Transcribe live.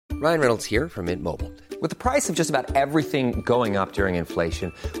Ryan Reynolds here from Mint Mobile. With the price of just about everything going up during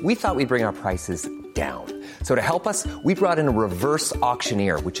inflation, we thought we'd bring our prices down. So to help us, we brought in a reverse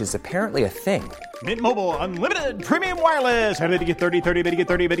auctioneer, which is apparently a thing. Mint Mobile Unlimited Premium Wireless. How to get 30, 30, bit to get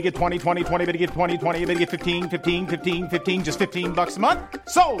 30, bit to get 20, 20, 20, bit to get 20, 20, bit to get 15, 15, 15, 15, just $15 a month?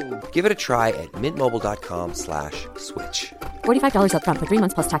 Sold! Give it a try at mintmobile.com/switch. $45 up front for 3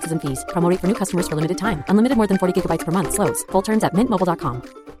 months plus taxes and fees. Promo rate for new customers for limited time. Unlimited more than 40 gigabytes per month. Slows full terms at mintmobile.com.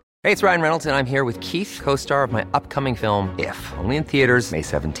 Hey, it's Ryan Reynolds, and I'm here with Keith, co-star of my upcoming film, If, only in theaters May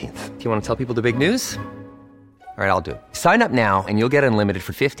 17th. Do you want to tell people the big news? All right, I'll do it. Sign up now and you'll get unlimited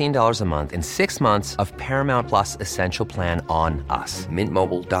for $15 a month and 6 months of Paramount Plus Essential Plan on us.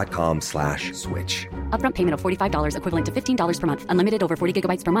 Mintmobile.com/switch. Upfront payment of $45 equivalent to $15 per month. Unlimited over 40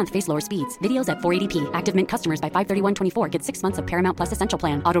 gigabytes per month. Face lower speeds. Videos at 480p. Active Mint customers by 531.24 get 6 months of Paramount Plus Essential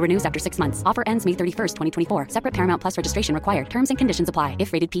Plan. Auto renews after 6 months. Offer ends May 31st, 2024. Separate Paramount Plus registration required. Terms and conditions apply if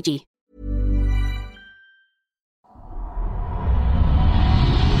rated PG.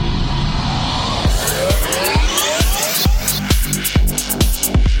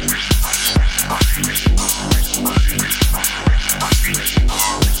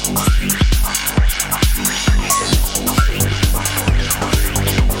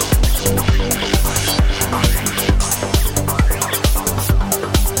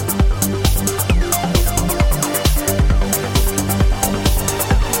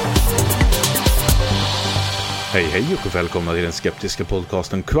 Hej hej och välkomna till den skeptiska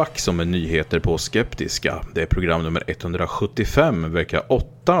podcasten Kvack som är nyheter på skeptiska. Det är program nummer 175, vecka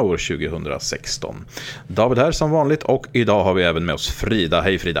 8 år 2016. David här som vanligt och idag har vi även med oss Frida.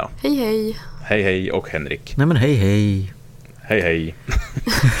 Hej Frida. Hej hej. Hej hej och Henrik. Nej men hej hej. Hej hej.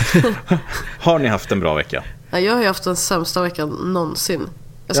 Har ni haft en bra vecka? Ja, jag har ju haft den sämsta veckan någonsin.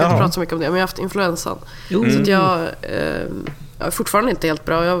 Jag ska inte prata så mycket om det, men jag har haft influensan. Så att jag är fortfarande inte helt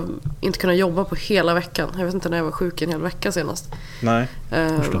bra. Jag har inte kunnat jobba på hela veckan. Jag vet inte när jag var sjuk en hel vecka senast. Nej,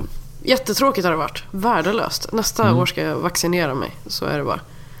 jättetråkigt har det varit. Värdelöst. Nästa år ska jag vaccinera mig. Så är det bara.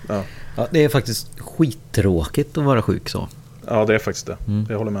 Ja. Ja, det är faktiskt skittråkigt att vara sjuk så. Ja, det är faktiskt det.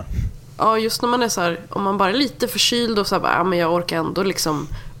 Jag håller med. Ja, just när man är så här, om man bara är lite förkyld och så här, ja, men jag orkar ändå liksom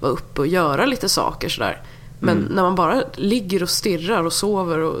vara uppe och göra lite saker så där. Men när man bara ligger och stirrar och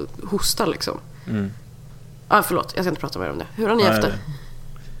sover och hostar liksom. Förlåt, jag ska inte prata mer om det. Hur har ni haft det?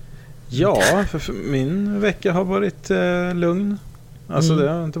 Ja, för min vecka har varit lugn. Alltså det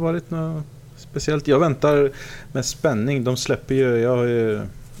har inte varit något speciellt. Jag väntar med spänning. De släpper ju...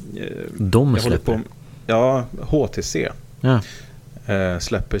 Ja, HTC. Ja.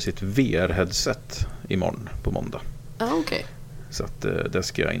 Släpper sitt VR-headset imorgon på måndag. Okej. Så att det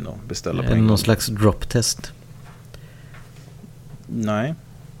ska jag in och beställa på en en någon gång. slags drop-test? Nej.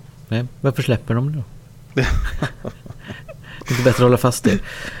 Varför släpper de då? Det är inte bättre att hålla fast det.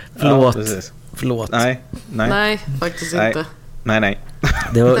 Förlåt. Ja, Förlåt. Nej, faktiskt inte. Nej.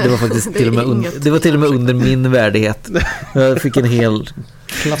 Det var faktiskt till och med under min värdighet. Jag fick en hel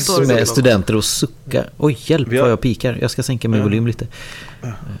klass med studenter och sucka. Oj, hjälp vad jag pikar. Jag ska sänka min volym lite.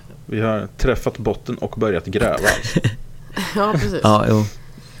 Vi har träffat botten och börjat gräva. Ja, precis. Ja, jo.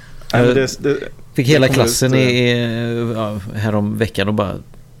 Fick hela klassen här om veckan och bara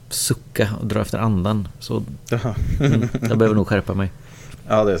sucka och dra efter andan. Så jag behöver nog skärpa mig.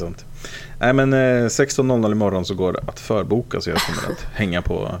 Ja, det är sant. Nej, men 16.00 imorgon så går det att förboka, så jag kommer att hänga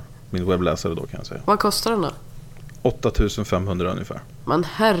på min webbläsare då, kan jag säga. Vad kostar den då? 8.500 ungefär. Men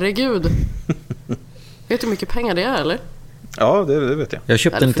herregud. Vet du hur mycket pengar det är, eller? Ja, det vet jag. Jag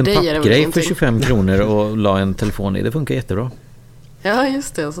köpte en liten pappgrej för 25 kronor och la en telefon i. Det funkar jättebra. Ja,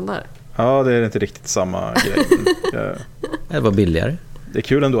 just det, en sån där. Ja, det är inte riktigt samma grej. Det var billigare. Det är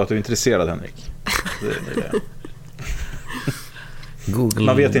kul ändå att du är intresserad, Henrik. Det. Google.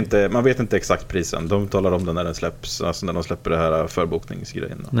 Man vet inte exakt prisen. De talar om det när den släpps, alltså när de släpper det här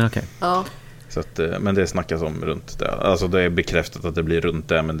förbokningsgrejen. Nej, okay. Ja. Så att, men det snackas om runt det. Alltså det är bekräftat att det blir runt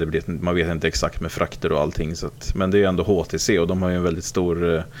det, men man vet inte exakt med frakter och allting. Så att, men det är ändå HTC och de har ju en väldigt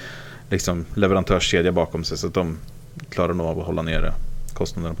stor liksom, leverantörskedja bakom sig, så att de klarar nog av att hålla nere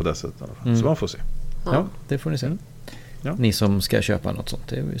kostnaderna på det sättet. Så man får se. Ja, det får ni se. Ja. Ni som ska köpa något sånt,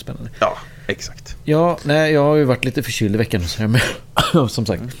 det är ju spännande. Ja, exakt. Ja, nej, jag har ju varit lite förkyld i veckan så här med, som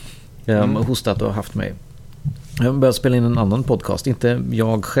sagt. Jag har hostat och haft mig. Jag började spela in en annan podcast, inte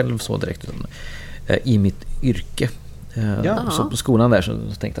jag själv så direkt, utan i mitt yrke. Så på skolan där så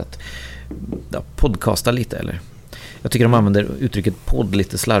tänkte jag att podcasta lite, eller jag tycker de använder uttrycket podd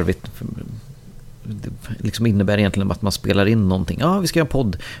lite slarvigt. Det liksom innebär egentligen att man spelar in någonting. Ja, vi ska göra en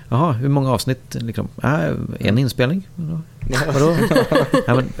podd. Jaha, hur många avsnitt? Liksom? En inspelning? Vadå?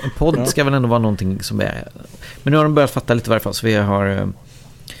 Ja, men en podd ska väl ändå vara någonting som är... Men nu har de börjat fatta lite varför. Så vi har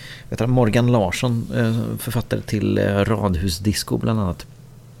Morgan Larsson, författare till Radhusdisco bland annat.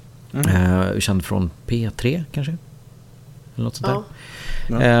 Känd från P3 kanske? Eller något sånt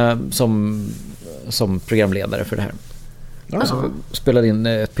där. Som programledare för det här. Så spelade in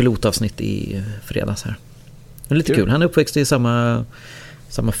ett pilotavsnitt i fredags här. Det är lite kul. Han är uppväxt i samma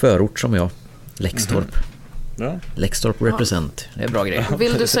förort som jag. Läxtorp. Läxtorp represent. Det är bra grej.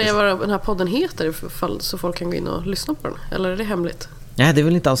 Vill du säga vad den här podden heter så folk kan gå in och lyssna på den? Eller är det hemligt? Nej, det är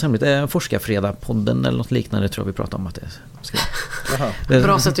väl inte alls hemligt. Forskarfredag-podden eller något liknande tror jag vi pratar om att det är.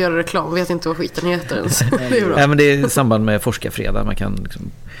 Bra sätt att göra reklam. Vet inte vad skiten heter ens. Det är bra. Nej, men det är i samband med forskarfredag. Man kan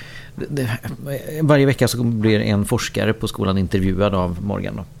liksom, varje vecka så blir en forskare på skolan intervjuad av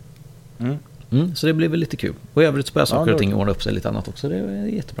Morgan då. Så det blir väl lite kul. Och i övrigt så börjar saker och ting ordna upp sig lite annat också. Det är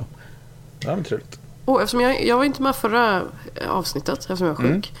jättebra. Ja, men trevligt. Eftersom jag var inte med förra avsnittet eftersom jag var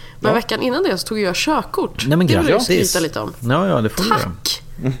sjuk. Men veckan innan det så tog jag körkort. Nej, men det vill jag grattis. skryta lite om. Ja, det får du göra. Tack!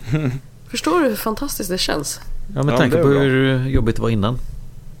 Förstår du hur fantastiskt det känns? Ja, med tanke på hur jobbigt det var innan.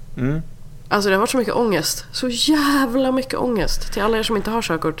 Alltså det har varit så mycket ångest. Så jävla mycket ångest. Till alla er som inte har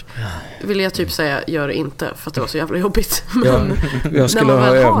körkort vill jag typ säga, gör det inte. För att det var så jävla jobbigt. Men jag skulle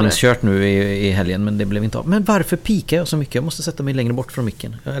ha övningskört nu i helgen, men det blev inte av. Men varför pikar jag så mycket? Jag måste sätta mig längre bort från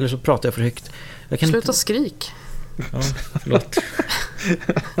micken. Eller så pratar jag för högt. Sluta skrik. Ja, förlåt.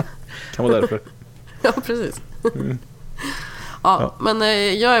 Kan vara därför. Ja, precis. Ja, men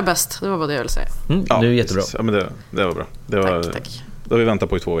jag är bäst. Det var vad jag ville säga. Det är jättebra. Ja, men det var bra. Tack. Det har vi väntat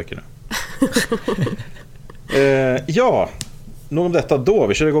på i 2 veckor nu. Nog om detta då.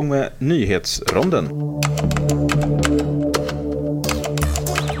 Vi kör igång med nyhetsronden.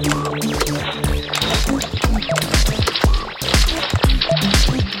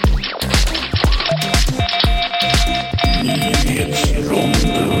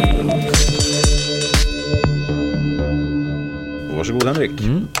 Varsågod Henrik.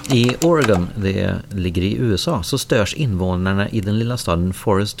 I Oregon, det ligger i USA, så störs invånarna i den lilla staden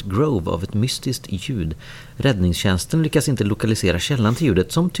Forest Grove av ett mystiskt ljud. Räddningstjänsten lyckas inte lokalisera källan till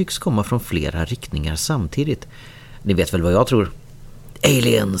ljudet som tycks komma från flera riktningar samtidigt. Ni vet väl vad jag tror?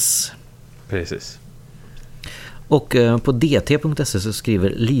 Aliens! Precis. Och på dt.se så skriver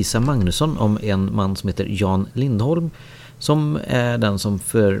Lisa Magnusson om en man som heter Jan Lindholm som är den som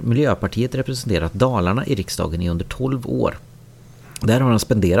för Miljöpartiet representerat Dalarna i riksdagen i under 12 år. Där har han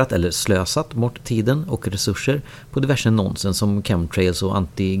spenderat eller slösat bort tiden och resurser på diverse nonsens som chemtrails och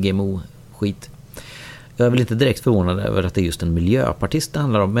anti-GMO-skit. Jag är väl inte direkt förvånad över att det är just en miljöpartist det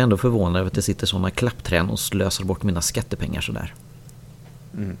handlar om, men ändå förvånad över att det sitter sådana klappträn och slösar bort mina skattepengar sådär.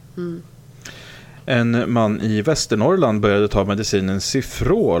 En man i Västernorrland började ta medicinen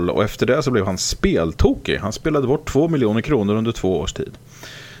Cifrol och efter det så blev han speltokig. Han spelade bort 2 miljoner kronor under 2 års tid.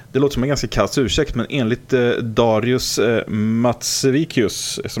 Det låter som en ganska kass ursäkt, men enligt Darius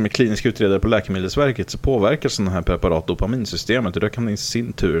Matsvikius som är klinisk utredare på Läkemedelsverket så påverkar sådana här preparat dopaminsystemet och det kan i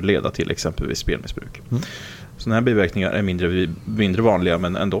sin tur leda till exempelvis spelmissbruk. Sådana här biverkningar är mindre vanliga,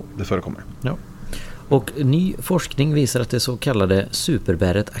 men ändå, det förekommer. Ja. Och ny forskning visar att det så kallade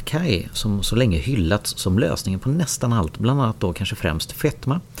superbäret acai, som så länge hyllats som lösningen på nästan allt, bland annat då kanske främst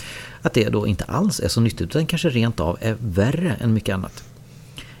fetma, att det då inte alls är så nyttigt utan kanske rent av är värre än mycket annat.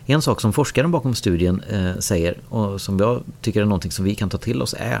 En sak som forskaren bakom studien säger och som jag tycker är någonting som vi kan ta till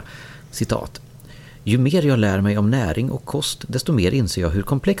oss är, citat: ju mer jag lär mig om näring och kost, desto mer inser jag hur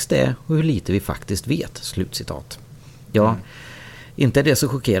komplext det är och hur lite vi faktiskt vet, slutcitat. Ja, inte är det så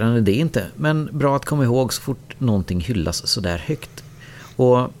chockerande det är inte, men bra att komma ihåg så fort någonting hyllas så där högt.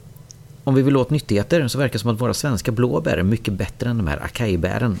 Och om vi vill åt nyttigheter så verkar det som att våra svenska blåbär är mycket bättre än de här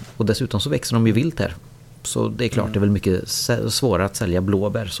acai-bären och dessutom så växer de ju vilt här. Så det är klart det är väl mycket svårare att sälja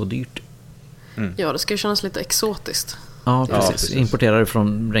blåbär så dyrt. Ja, det ska ju kännas lite exotiskt. Ja, precis. Importerade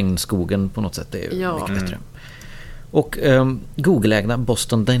från regnskogen på något sätt, det är ju mycket bättre. Och Google-ägda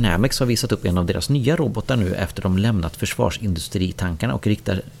Boston Dynamics har visat upp en av deras nya robotar nu efter de lämnat försvarsindustritankarna och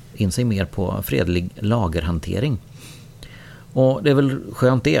riktar in sig mer på fredlig lagerhantering. Och det är väl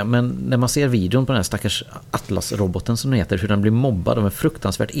skönt det, men när man ser videon på den här stackars Atlas-roboten som den heter, hur den blir mobbad av en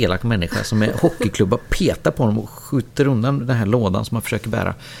fruktansvärt elak människa som med hockeyklubba petar på honom och skjuter undan den här lådan som man försöker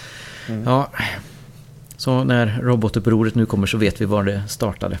bära. Ja, så när robotupproret nu kommer så vet vi var det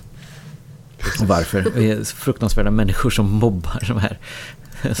startade. Och varför. Det är fruktansvärda människor som mobbar de här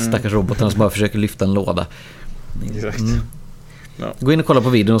stackars robotarna som bara försöker lyfta en låda. Ja. Gå in och kolla på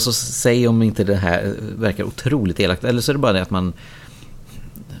videon och så säg om inte det här verkar otroligt elakt. Eller så är det bara det att man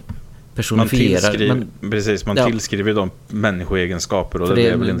personifierar. Man tillskriver dem människoegenskaper. Och det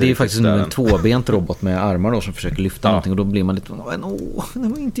är ju faktiskt en tvåbent robot med armar då, som försöker lyfta någonting. Och då blir man lite, det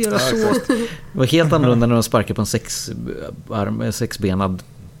var inte göra så. Det var helt annorlunda när de sparkar på en sexbenad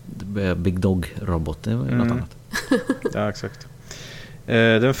Big Dog-robot. Det var något annat. Ja, exakt.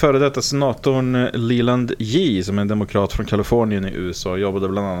 Den före detta senatorn Leland Yee, som är en demokrat från Kalifornien i USA, jobbade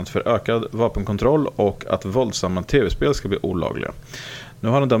bland annat för ökad vapenkontroll och att våldsamma tv-spel ska bli olagliga. Nu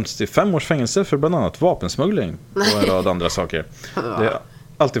har han dömts till 5 års fängelse för bland annat vapensmuggling och en rad andra saker. Det är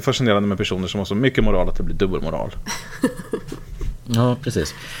alltid fascinerande med personer som har så mycket moral att det blir dubbelmoral. Ja,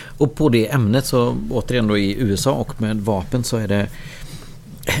 precis. Och på det ämnet så, återigen då i USA och med vapen, så är det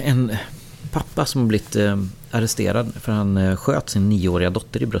en pappa som blivit arresterad för han sköt sin 9-åriga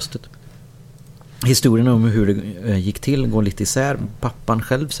dotter i bröstet. Historien om hur det gick till går lite isär. Pappan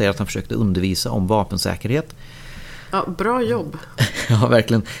själv säger att han försökte undervisa om vapensäkerhet. Ja, bra jobb. Ja,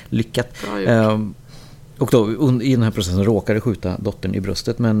 verkligen lyckat. Och då i den här processen råkade skjuta dottern i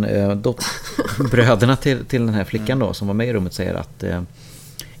bröstet. Men bröderna till den här flickan då, som var med i rummet, säger att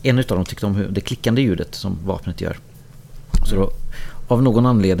en av dem tyckte om det klickande ljudet som vapnet gör. Så då, av någon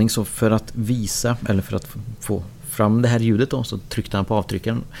anledning, så för att visa, eller för att få fram det här ljudet då, så tryckte han på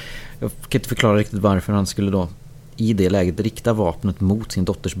avtryckaren. Jag kan inte förklara riktigt varför han skulle då i det läget rikta vapnet mot sin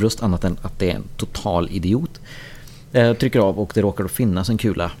dotters bröst, annat än att det är en total idiot. Trycker av och det råkar då finnas en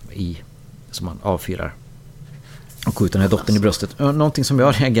kula i som man avfyrar och skjuter den här dottern i bröstet. Någonting som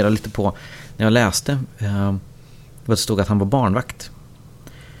jag reagerade lite på när jag läste var att det stod att han var barnvakt.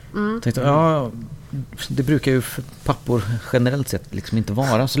 Jag tänkte, ja, det brukar ju pappor generellt sett liksom inte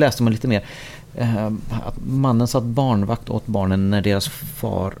vara. Så läste man lite mer att mannen satt barnvakt åt barnen när deras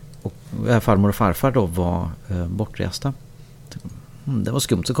farmor och farfar då var bortresta. Det var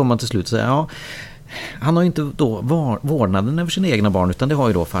skumt. Så kom man till slut och säga, ja, han har ju inte då vårdnaden över sina egna barn, utan det har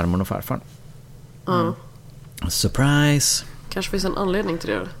ju då farmor och farfar. Surprise. Kanske finns en anledning till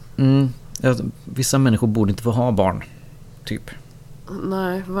det. Ja, vissa människor borde inte få ha barn, typ.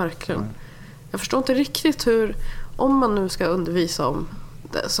 Nej, verkligen. Jag förstår inte riktigt hur, om man nu ska undervisa om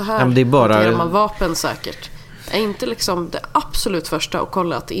det, så här det är bara hanterar man vapen säkert. Är inte liksom det absolut första att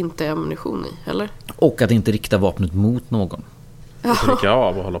kolla att det inte är ammunition i, eller? Och att inte rikta vapnet mot någon. Trycka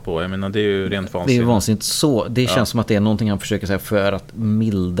av och hålla på. Jag menar, det är ju rent vansinnigt. Det är vansinnigt så. Det känns som att det är någonting han försöker säga för att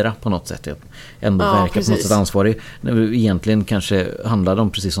mildra på något sätt. Ändå verka på något sätt ansvarig. Egentligen kanske handlade om,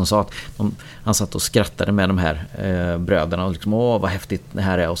 precis som sa, att han satt och skrattade med de här bröderna och liksom, åh vad häftigt det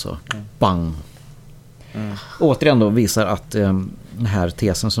här är, och så bang. Återigen då visar att den här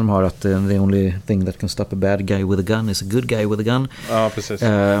tesen som de har, att the only thing that can stop a bad guy with a gun is a good guy with a gun. Ja, precis.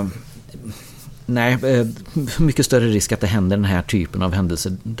 Nej, mycket större risk att det händer den här typen av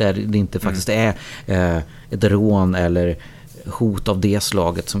händelser där det inte faktiskt är ett rån eller hot av det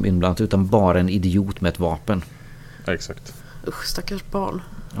slaget som inblandat, utan bara en idiot med ett vapen. Exakt. Usch, stackars barn.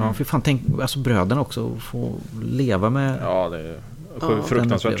 Ja, för fan, tänk, alltså bröderna också få leva med. Ja, det är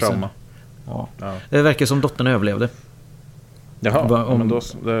fruktansvärt trauma. Ja. Det verkar som dottern överlevde. Jaha, men då,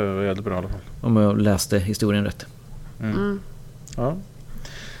 det är jävligt bra i alla fall. Om jag läste historien rätt. Ja.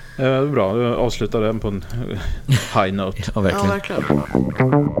 Det är bra, du avslutar den på en high note. Ja, verkligen. Ja, verkligen.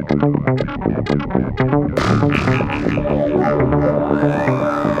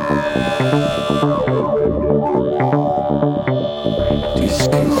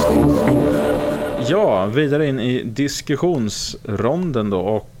 Ja, vidare in i diskussionsronden då,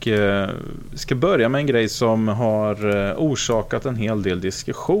 och ska börja med en grej som har orsakat en hel del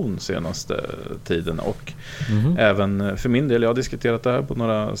diskussion senaste tiden, och även för min del, jag har diskuterat det här på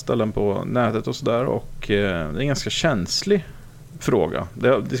några ställen på nätet och sådär, och det är en ganska känslig fråga. Det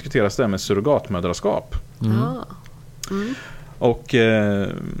har diskuterats det här med surrogatmödraskap. Och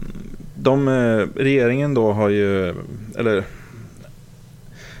regeringen då har ju, eller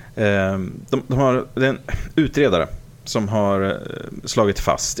de har en utredare som har slagit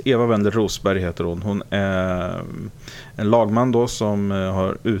fast, Eva Wendler Rosberg heter hon är en lagman då som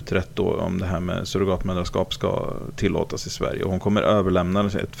har utrett då om det här med surrogatmödraskap ska tillåtas i Sverige, och hon kommer överlämna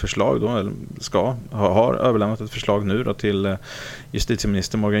ett förslag då, eller har överlämnat ett förslag nu då till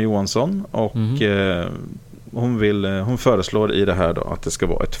justitieminister Morgan Johansson, och hon föreslår i det här då att det ska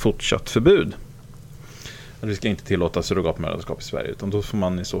vara ett fortsatt förbud. Vi ska inte tillåta surrogatmödraskap i Sverige, utan då får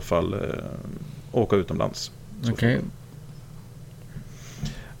man i så fall åka utomlands. Okej.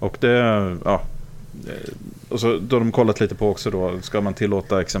 Och det, och så då har de kollat lite på också då, ska man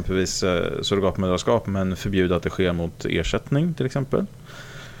tillåta exempelvis surrogatmödraskap men förbjuda att det sker mot ersättning till exempel.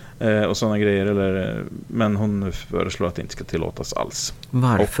 Och sådana grejer, men hon föreslår att det inte ska tillåtas alls.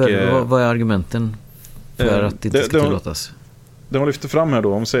 Varför? Och, vad är argumenten för att det inte ska tillåtas? det hon lyfter fram här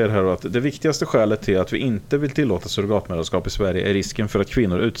då, hon säger här då att det viktigaste skälet till att vi inte vill tillåta surrogatmödraskap i Sverige är risken för att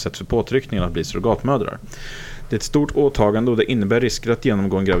kvinnor utsätts för påtryckningen att bli surrogatmödrar. Det är ett stort åtagande och det innebär risker att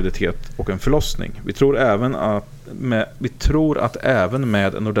genomgå en graviditet och en förlossning. Vi tror att även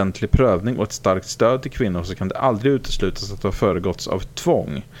med en ordentlig prövning och ett starkt stöd till kvinnor så kan det aldrig uteslutas att det har föregåtts av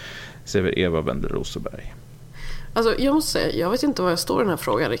tvång, säger Eva Wendler Rosenberg. Alltså jag måste säga, jag vet inte vad jag står i den här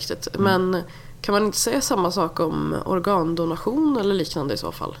frågan riktigt. Men kan man inte säga samma sak om organdonation eller liknande i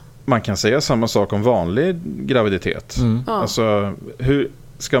så fall? Man kan säga samma sak om vanlig graviditet. Alltså hur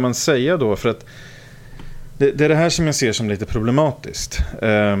ska man säga då? För att det är det här som jag ser som lite problematiskt.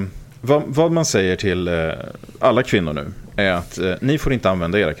 Vad man säger till alla kvinnor nu är att ni får inte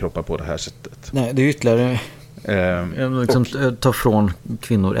använda era kroppar på det här sättet. Nej, det är ytterligare liksom, ta från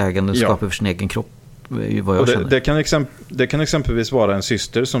kvinnor ägandeskapet för sin egen kropp. Vad jag känner. Det kan exempelvis vara en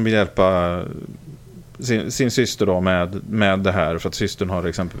syster som vill hjälpa sin syster då med det här för att systern har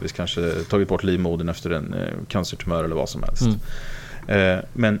exempelvis kanske tagit bort livmodern efter en cancertumör eller vad som helst.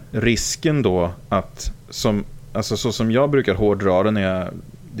 Men risken då att så som jag brukar hårdra det när jag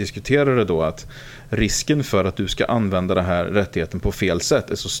diskuterar det då, att risken för att du ska använda den här rättigheten på fel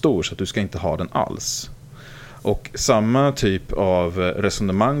sätt är så stor så att du ska inte ha den alls. Och samma typ av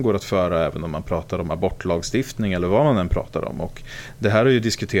resonemang går att föra även om man pratar om abortlagstiftning eller vad man än pratar om. Och det här har ju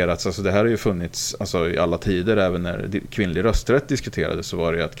diskuterats, alltså det här har ju funnits i alla tider, även när kvinnlig rösträtt diskuterades så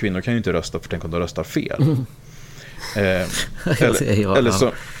var det att kvinnor kan ju inte rösta för tänk om de röstar fel.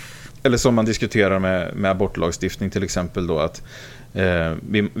 Eller som man diskuterar med abortlagstiftning till exempel då, att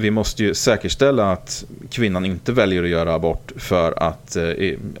vi måste ju säkerställa att kvinnan inte väljer att göra abort för att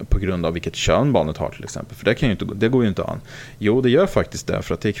på grund av vilket kön barnet har till exempel, för det går ju inte an. Jo, det gör faktiskt det,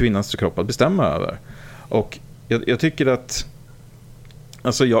 för att det är kvinnans kropp att bestämma över. Och jag tycker att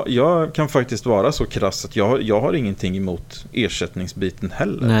alltså jag kan faktiskt vara så krass att jag har ingenting emot ersättningsbiten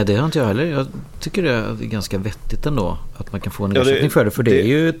heller. Nej, det har inte jag heller. Jag tycker det är ganska vettigt ändå att man kan få en ersättning för det. För det är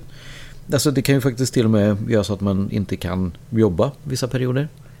ju alltså det kan ju faktiskt till och med göra så att man inte kan jobba vissa perioder.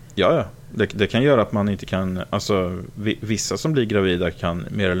 Ja. Det kan göra att man inte kan, alltså vissa som blir gravida kan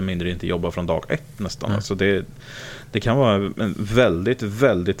mer eller mindre inte jobba från dag 1 nästan. Alltså det kan vara en väldigt,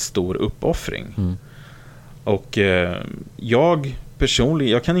 väldigt stor uppoffring. Och jag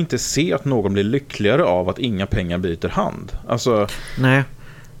personligen, jag kan inte se att någon blir lyckligare av att inga pengar byter hand. Alltså Nej,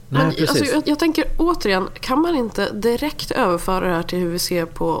 alltså, jag tänker återigen, kan man inte direkt överföra det här till hur vi ser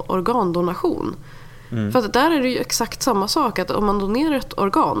på organdonation? För att där är det ju exakt samma sak, att om man donerar ett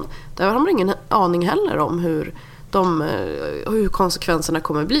organ, där har man ingen aning heller om hur konsekvenserna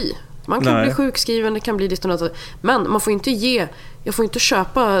kommer bli. Man kan bli sjukskriven, det kan bli ditt och något, men man får inte jag får inte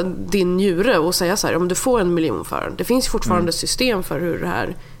köpa din njure och säga så här, om du får 1 miljon för den. Det finns fortfarande system för hur det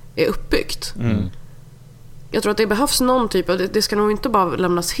här är uppbyggt. Jag tror att det behövs någon typ av, det ska nog inte bara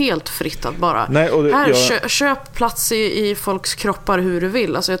lämnas helt fritt att bara köp plats i folks kroppar hur du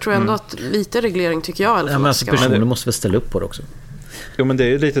vill. Alltså jag tror ändå att lite reglering tycker jag. Men alltså personer måste väl ställa upp på det också. Jo, men det är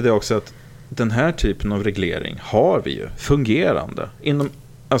ju lite det också att den här typen av reglering har vi ju fungerande inom,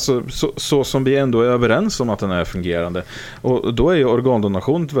 alltså så som vi ändå är överens om att den är fungerande. Och då är ju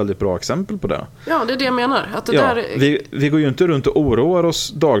organdonation ett väldigt bra exempel på det. Ja, det är det jag menar. Att det där... vi går ju inte runt och oroar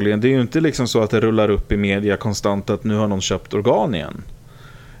oss dagligen. Det är ju inte liksom så att det rullar upp i media konstant att nu har någon köpt organ igen.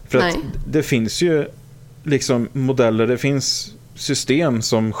 För att det finns ju liksom modeller, det finns system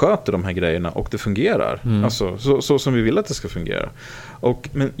som sköter de här grejerna och det fungerar. Alltså, så som vi vill att det ska fungera.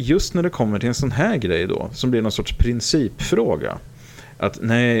 Men just när det kommer till en sån här grej då, som blir någon sorts principfråga, att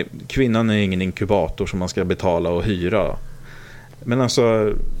nej, kvinnan är ingen inkubator som man ska betala och hyra. Men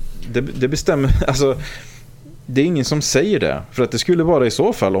alltså det bestämmer, alltså det är ingen som säger det. För att det skulle vara i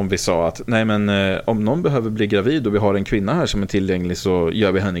så fall om vi sa att nej, men om någon behöver bli gravid och vi har en kvinna här som är tillgänglig, så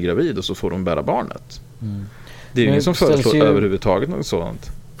gör vi henne gravid och så får hon bära barnet. Det är ingen som föreslår överhuvudtaget något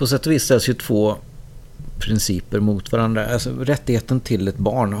sådant. På sätt och vis ställs ju 2 principer mot varandra. Alltså rättigheten till ett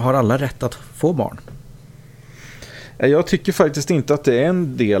barn. Har alla rätt att få barn? Jag tycker faktiskt inte att det är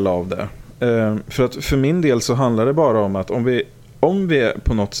en del av det. För att för min del så handlar det bara om att om vi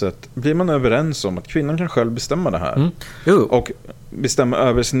på något sätt blir man överens om att kvinnan kan själv bestämma det här. Och bestämma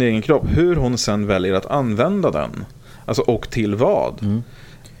över sin egen kropp, hur hon sen väljer att använda den. Alltså, och till vad.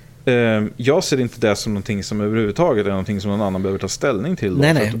 Jag ser inte det som någonting som överhuvudtaget är någonting som någon annan behöver ta ställning till.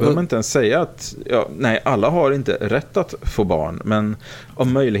 Nej. Då behöver man inte ens säga att alla har inte rätt att få barn, men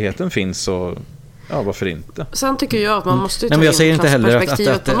om möjligheten finns så varför inte? Sen tycker jag att man måste ta in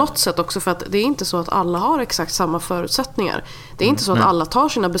klassperspektivet på något sätt också, för att det är inte så att alla har exakt samma förutsättningar. Det är inte så att alla tar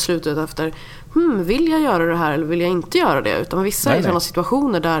sina beslut efter vill jag göra det här eller vill jag inte göra det, utan vissa är i sådana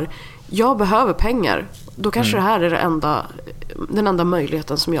situationer där jag behöver pengar. då kanske det här är den enda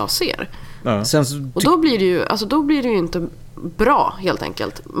möjligheten som jag ser. Ja. Och då blir det ju inte bra helt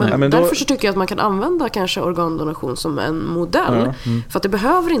enkelt. Men därför så tycker jag att man kan använda kanske organdonation som en modell. För att det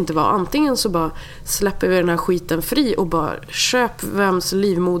behöver inte vara antingen så bara släpper vi den här skiten fri och bara köp vems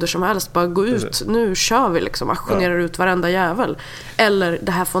livmoder som helst, bara gå ut, nu kör vi liksom, auktionerar ut varenda jävel. Eller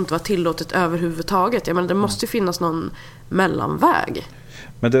det här får inte vara tillåtet överhuvudtaget. Jag menar, det måste finnas någon mellanväg.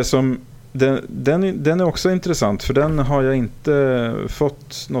 Men det som den är också intressant, för den har jag inte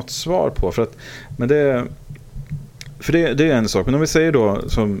fått något svar på, för det är en sak. Men om vi säger då,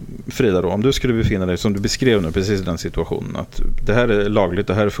 som Frida då, om du skulle befinna dig, som du beskrev nu, precis i den situationen, att det här är lagligt,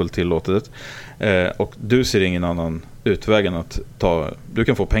 det här är fullt tillåtet, och du ser ingen annan utväg än att du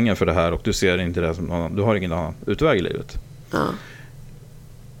kan få pengar för det här, och du ser inte det som någon annan, du har ingen annan utväg i livet.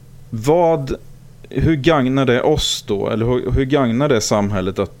 Hur gagnar det oss då, eller hur gagnar det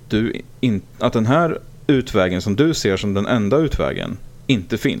samhället att den här utvägen som du ser som den enda utvägen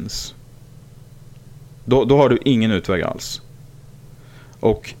inte finns? Då har du ingen utväg alls.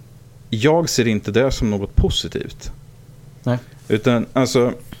 Och jag ser inte det som något positivt. Nej. Utan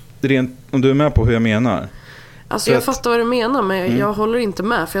alltså, om du är med på hur jag menar. Alltså jag fattar vad du menar, men jag håller inte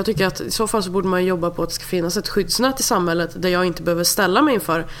med. För jag tycker att i så fall så borde man jobba på att det ska finnas ett skyddsnät i samhället där jag inte behöver ställa mig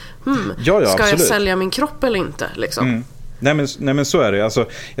inför ska jag sälja min kropp eller inte liksom. Nej men så är det. Alltså,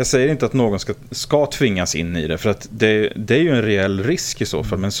 jag säger inte att någon ska tvingas in i det, för att det är ju en reell risk i så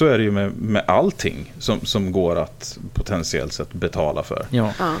fall. Men så är det ju med allting som går att potentiellt sett betala för.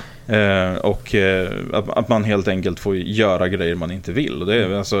 Ja. Och att man helt enkelt får göra grejer man inte vill. Och det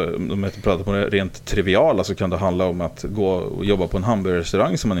är, alltså, om jag pratar på det rent triviala, så kan det handla om att gå och jobba på en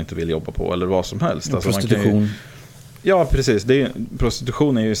hamburgerrestaurang som man inte vill jobba på, eller vad som helst. Alltså, prostitution. Ja, precis.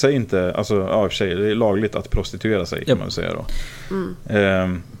 Prostitution är ju i sig inte, alltså i och för sig, det är lagligt att prostituera sig, kan man säga då.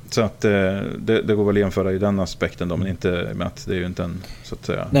 Så att det går väl att jämföra i den aspekten då, men inte med att det är ju inte en, så att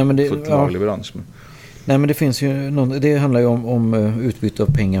säga, fullt laglig bransch. Nej, men det finns ju det handlar ju om utbyte av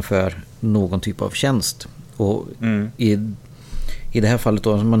pengar för någon typ av tjänst. Och i det här fallet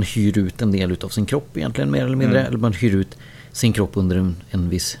då, man hyr ut en del av sin kropp egentligen, mer eller mindre, eller man hyr ut sin kropp under en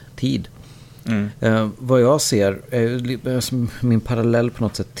viss tid. Vad jag ser, min parallell på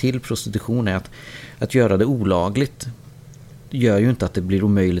något sätt till prostitution är att göra det olagligt gör ju inte att det blir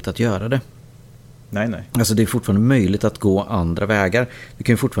omöjligt att göra det. Nej. Alltså det är fortfarande möjligt att gå andra vägar. Du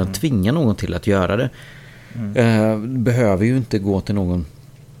kan ju fortfarande tvinga någon till att göra det. Behöver ju inte gå till någon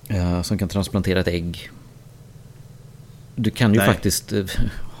som kan transplantera ett ägg. Du kan ju faktiskt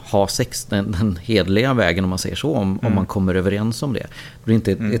ha sex den hedliga vägen, om man säger så, om man kommer överens om det. Det är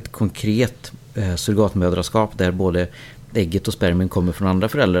inte ett konkret surrogatmödraskap där både ägget och spermien kommer från andra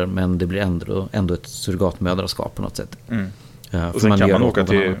föräldrar, men det blir ändå ett surrogatmödraskap på något sätt. Och sen kan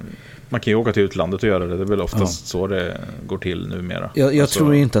man kan ju åka till utlandet och göra det. Det är väl oftast så det går till numera. Jag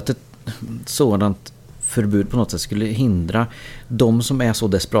tror inte att ett sådant förbud på något sätt skulle hindra de som är så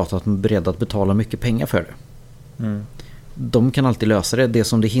desperata att de är beredda att betala mycket pengar för det. De kan alltid lösa det. Det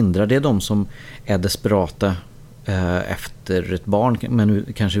som det hindrar, det är de som är desperata efter ett barn, men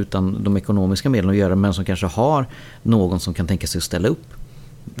kanske utan de ekonomiska medlen att göra, men som kanske har någon som kan tänka sig att ställa upp.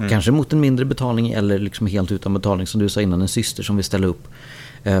 Kanske mot en mindre betalning, eller liksom helt utan betalning, som du sa innan, en syster som vill ställa upp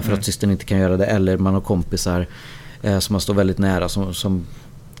för att systern inte kan göra det, eller man har kompisar som man står väldigt nära som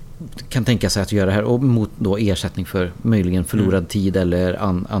kan tänka sig att göra det här, och mot då ersättning för möjligen förlorad tid eller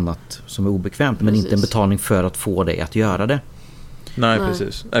annat som är obekvämt, men inte en betalning för att få dig att göra det. Nej,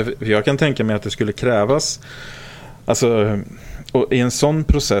 precis. Jag kan tänka mig att det skulle krävas, alltså, och i en sån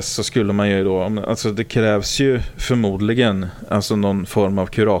process så skulle man ju då, alltså det krävs ju förmodligen alltså någon form av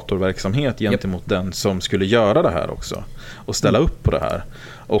kuratorverksamhet gentemot den som skulle göra det här också, och ställa upp på det här.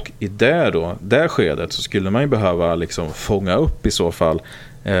 Och i det skedet så skulle man ju behöva liksom fånga upp i så fall,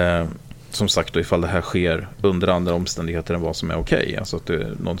 som sagt då, ifall det här sker under andra omständigheter än vad som är okej. Alltså att det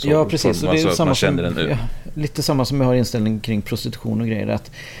är någon sorts precis. Form, alltså det är samma, man känner den nu. Lite samma som jag har inställning kring prostitution och grejer,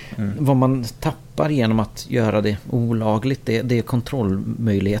 att vad man tappar genom att göra det olagligt, det är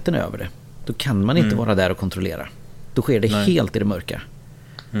kontrollmöjligheten över det. Då kan man inte vara där och kontrollera. Då sker det helt i det mörka.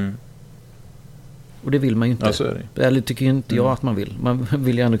 Och det vill man ju inte. Ja, eller tycker ju inte jag att man vill. Man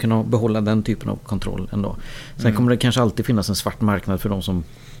vill ju ändå kunna behålla den typen av kontroll ändå. Sen kommer det kanske alltid finnas en svart marknad för de som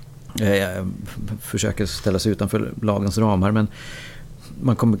försöker ställa sig utanför lagens ramar, men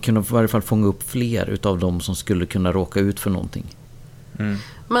man kommer kunna i varje fall fånga upp fler utav dem som skulle kunna råka ut för någonting.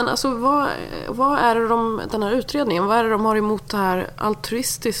 Men alltså vad är det den här utredningen, vad är det de har emot det här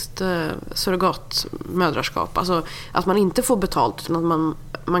altruistiskt surrogatmödraskap? Alltså att man inte får betalt, utan att man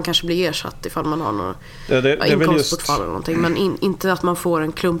man kanske blir ersatt ifall man har någon just... inkomstbortfall eller någonting. Men inte att man får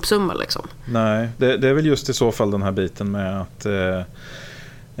en klumpsumma liksom. Nej, det är väl just i så fall den här biten med att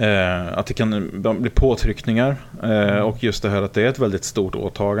det kan bli påtryckningar och just det här att det är ett väldigt stort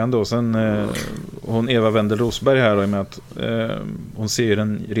åtagande. Och sen hon Eva Wendel Rosberg här då, med att hon ser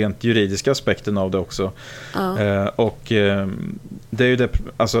den rent juridiska aspekten av det också. Och det är ju det,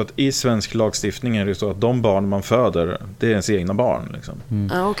 alltså att i svensk lagstiftning är det så att de barn man föder, det är ens egna barn liksom.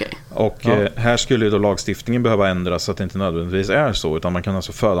 Okay. Och här skulle ju då lagstiftningen behöva ändras så att det inte nödvändigtvis är så, utan man kan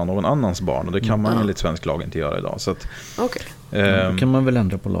alltså föda någon annans barn, och det kan man enligt svensk lag inte göra idag. Så att, då kan man väl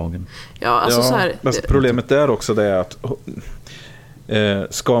ändra på lagen. Ja, alltså så här, men problemet där också det är att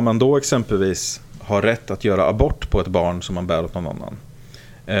ska man då exempelvis ha rätt att göra abort på ett barn som man bär åt någon annan,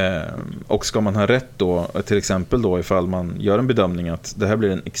 och ska man ha rätt då, till exempel då ifall man gör en bedömning att det här blir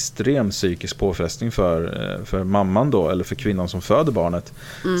en extrem psykisk påfrestning för mamman då, eller för kvinnan som föder barnet,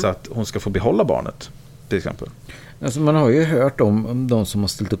 så att hon ska få behålla barnet till exempel. Alltså man har ju hört om de som har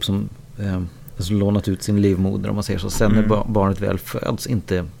ställt upp som alltså lånat ut sin livmoder, om man säger så, sen när barnet väl föds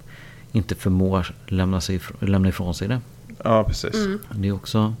inte förmår lämna ifrån sig det. Ja, precis. Det är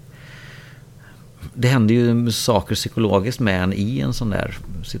också, det händer ju saker psykologiskt med en i en sån där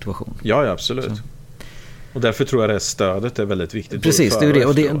situation. Ja, absolut. Så. Och därför tror jag det stödet är väldigt viktigt. Precis, det är det.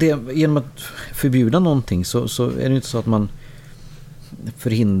 Och det, genom att förbjuda någonting så är det inte så att man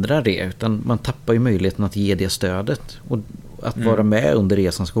förhindrar det, utan man tappar ju möjligheten att ge det stödet och att vara med under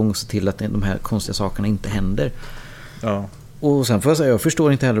resans gång och se till att de här konstiga sakerna inte händer. Ja. Och sen får jag säga, jag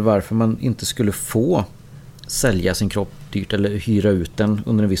förstår inte heller varför man inte skulle få sälja sin kropp dyrt eller hyra ut den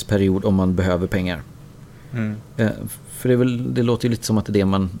under en viss period om man behöver pengar. För det låter ju lite som att det är det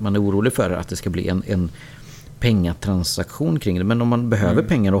man är orolig för, att det ska bli en pengatransaktion kring det. Men om man behöver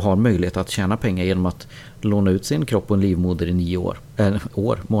pengar och har möjlighet att tjäna pengar genom att låna ut sin kropp och en livmoder i 9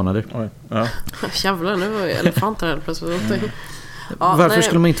 månader. Oj, ja. Jävlar, nu var jag elefanter här plötsligt. Varför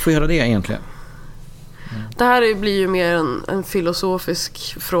skulle man inte få göra det egentligen? Det här blir ju mer en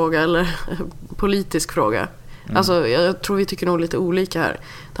filosofisk fråga eller politisk fråga. Alltså, jag tror vi tycker nog lite olika här.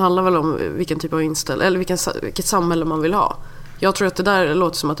 Det handlar väl om vilken typ av eller vilket samhälle man vill ha. Jag tror att det där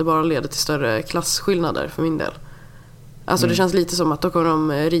låter som att det bara leder till större klasskillnader för min del. Alltså det känns lite som att då kommer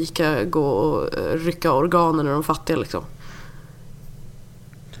de rika gå och rycka organen ur de fattiga liksom.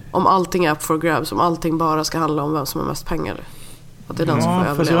 Om allting är up for grabs, om allting bara ska handla om vem som har mest pengar. Att det är den som får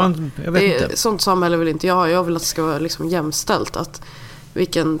överleva. Jag vet inte. Sånt samhälle vill inte jag ha. Jag vill att det ska vara liksom jämställt. Att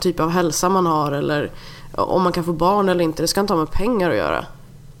vilken typ av hälsa man har eller om man kan få barn eller inte, det ska inte ha med pengar att göra.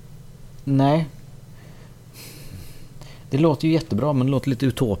 Nej. Det låter ju jättebra, men det låter lite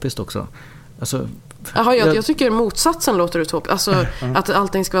utopiskt också. Alltså, jag tycker motsatsen låter utopiskt. Alltså att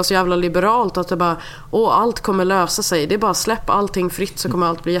allting ska vara så jävla liberalt, att det bara, allt kommer lösa sig. Det är bara släpp allting fritt så kommer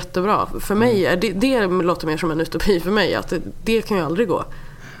allt bli jättebra. För mig är det låter mer som en utopi för mig, att det kan ju aldrig gå.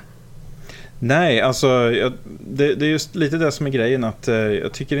 Nej, alltså det är just lite det som är grejen, att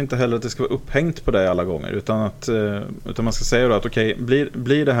jag tycker inte heller att det ska vara upphängt på det alla gånger, utan man ska säga då att okej,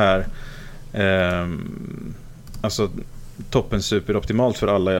 blir det här alltså toppen superoptimalt för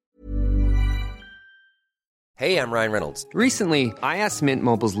alla. Hey, I'm Ryan Reynolds. Recently, I asked Mint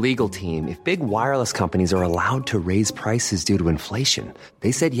Mobile's legal team if big wireless companies are allowed to raise prices due to inflation.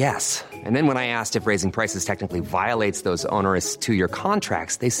 They said yes. And then when I asked if raising prices technically violates those onerous 2-year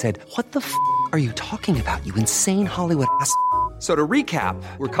contracts, they said, "What the f*** are you talking about, you insane Hollywood ass?" So to recap,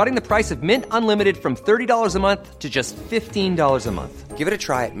 we're cutting the price of Mint Unlimited from $30 a month to just $15 a month. Give it a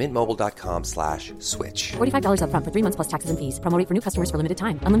try at mintmobile.com/switch. $45 up front for 3 months plus taxes and fees. Promo rate for new customers for limited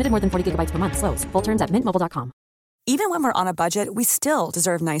time. Unlimited more than 40 gigabytes per month. Slows full terms at mintmobile.com. Even when we're on a budget, we still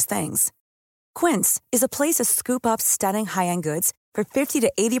deserve nice things. Quince is a place to scoop up stunning high-end goods for 50 to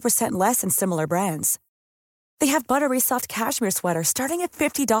 80% less than similar brands. They have buttery soft cashmere sweaters starting at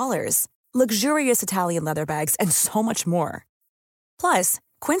 $50, luxurious Italian leather bags, and so much more. Plus,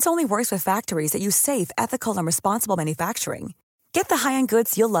 Quince only works with factories that use safe, ethical, and responsible manufacturing. Get the high-end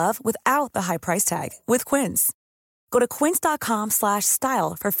goods you'll love without the high price tag with Quince. Go to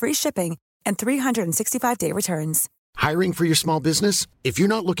quince.com/style for free shipping and 365-day returns. Hiring for your small business? If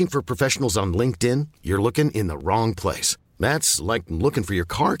you're not looking for professionals on LinkedIn, you're looking in the wrong place. That's like looking for your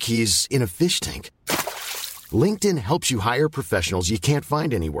car keys in a fish tank. LinkedIn helps you hire professionals you can't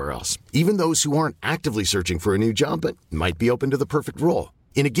find anywhere else, even those who aren't actively searching for a new job but might be open to the perfect role.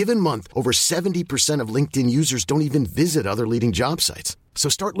 In a given month, over 70% of LinkedIn users don't even visit other leading job sites. So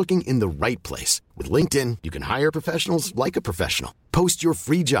start looking in the right place. With LinkedIn, you can hire professionals like a professional. Post your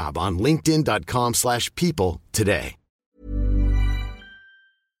free job on linkedin.com/people today.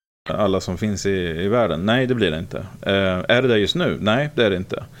 alla som finns i världen? Nej, det blir det inte. Är det där just nu? Nej, det är det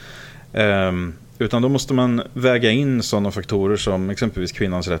inte. Utan då måste man väga in sådana faktorer som exempelvis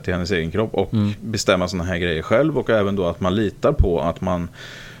kvinnans rätt till hennes egen kropp och bestämma sådana här grejer själv, och även då att man litar på att man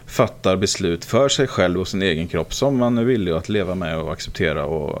fattar beslut för sig själv och sin egen kropp som man är villig att leva med och acceptera,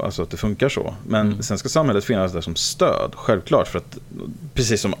 och alltså att det funkar så. Men sen ska samhället finnas där som stöd, självklart, för att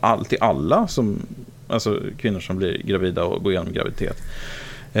precis som till alla som, alltså kvinnor som blir gravida och går igenom graviditet.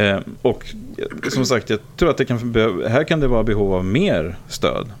 Och som sagt, jag tror att här kan det vara behov av mer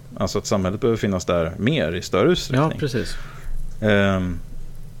stöd. Alltså att samhället behöver finnas där mer i större utsträckning. Ja, precis.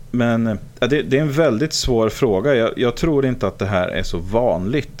 Men det är en väldigt svår fråga. Jag tror inte att det här är så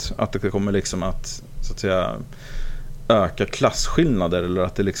vanligt, att det kommer liksom att, så att säga, öka klasskillnader, eller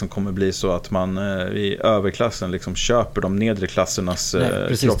att det liksom kommer bli så att man i överklassen liksom köper de nedre klassernas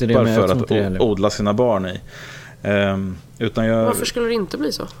kroppar för att odla sina barn i. Varför skulle det inte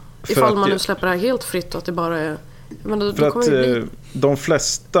bli så? Ifall man nu släpper det här helt fritt och att det bara är... Men för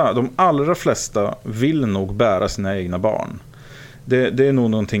att de allra flesta vill nog bära sina egna barn. Det är nog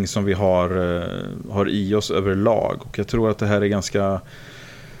någonting som vi har i oss överlag, och jag tror att det här är ganska...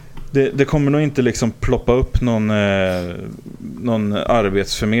 Det kommer nog inte liksom ploppa upp någon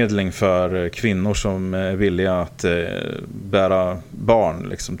arbetsförmedling för kvinnor som är villiga att bära barn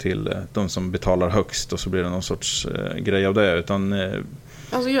liksom till de som betalar högst, och så blir det någon sorts grej av det, utan...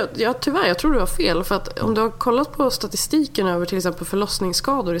 Alltså tyvärr, jag tror du har fel, för att om du har kollat på statistiken över till exempel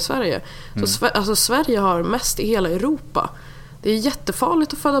förlossningsskador i Sverige, så alltså Sverige har mest i hela Europa. Det är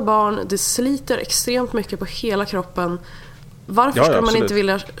jättefarligt att föda barn, det sliter extremt mycket på hela kroppen. Varför skulle man inte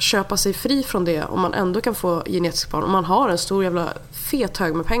vilja köpa sig fri från det om man ändå kan få genetisk barn, om man har en stor jävla fet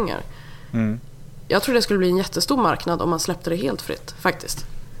hög med pengar? Jag tror det skulle bli en jättestor marknad om man släppte det helt fritt, faktiskt.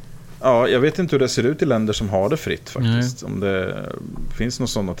 Ja, jag vet inte hur det ser ut i länder som har det fritt faktiskt. Om det finns några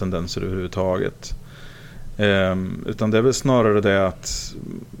sådana tendenser överhuvudtaget. Utan det är väl snarare det att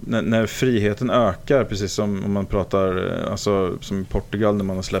när friheten ökar, precis som om man pratar, alltså som i Portugal när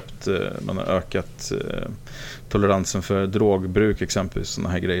man har ökat toleransen för drogbruk exempelvis, sådana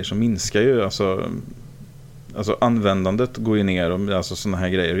här grejer, så minskar ju alltså användandet går ju ner, och alltså sådana här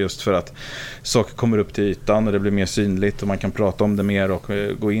grejer, just för att saker kommer upp till ytan och det blir mer synligt och man kan prata om det mer och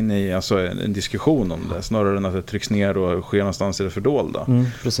gå in i alltså en diskussion om det, snarare än att det trycks ner och sker någonstans i det fördolda.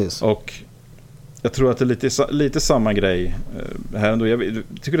 Precis. Och jag tror att det är lite samma grej här ändå. Jag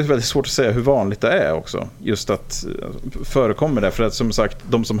tycker det är väldigt svårt att säga hur vanligt det är också. Just att förekommer det. För att som sagt,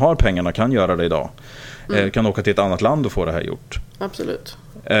 de som har pengarna kan göra det idag. Kan åka till ett annat land och få det här gjort. Absolut.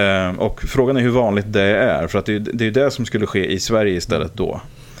 Och frågan är hur vanligt det är. För att det är ju det som skulle ske i Sverige istället då.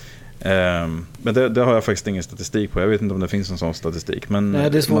 Men det har jag faktiskt ingen statistik på. Jag vet inte om det finns en sån statistik. Men nej,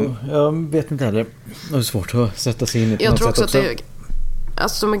 det är svårt. Jag vet inte heller. Det är svårt att sätta sig in i. Jag tror också att det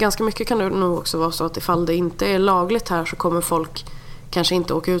alltså med ganska mycket kan det nog också vara så att ifall det inte är lagligt här så kommer folk kanske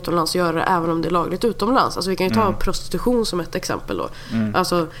inte åka utomlands och göra det även om det är lagligt utomlands. Alltså vi kan ju ta prostitution som ett exempel då.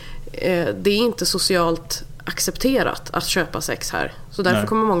 Alltså det är inte socialt accepterat att köpa sex här. Så därför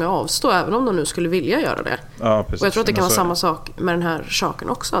kommer många avstå även om de nu skulle vilja göra det. Ja, precis. Och jag tror att det kan vara samma sak med den här saken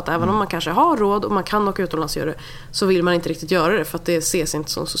också. Att även om man kanske har råd och man kan åka utomlands och göra det, så vill man inte riktigt göra det för att det ses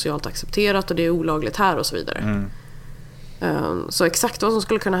inte som socialt accepterat och det är olagligt här och så vidare. Så exakt vad som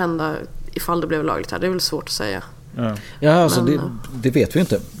skulle kunna hända ifall det blev lagligt här, det är väl svårt att säga. Ja, alltså det vet vi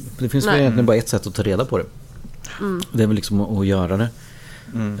inte. Det finns väl egentligen bara ett sätt att ta reda på det. Det är väl liksom att göra det.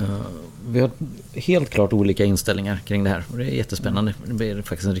 Vi har helt klart olika inställningar kring det här. Och det är jättespännande. Det blir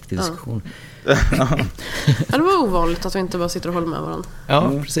faktiskt en riktig diskussion. Ja, det var ovanligt att vi inte bara sitter och håller med varandra.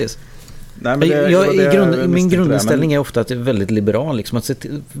 Ja, precis. Nej, men min grundinställning är ofta att det är väldigt liberal liksom, att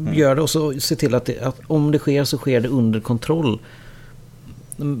göra det och så se till att om det sker så sker det under kontroll,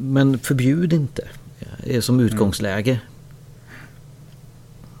 men förbjud inte som utgångsläge.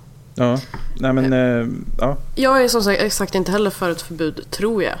 Ja, nej men ja. Jag är som sagt inte heller för ett förbud,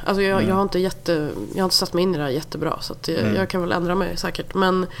 tror jag. Alltså jag har inte satt mig in i det här jättebra, så att jag kan väl ändra mig säkert,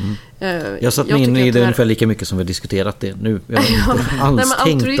 men jag har satt mig in i det ungefär lika mycket som vi har diskuterat det nu. Jag har inte alls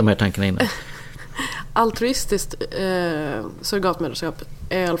tänkt de här tankarna innan. Altruistiskt surrogatmödraskap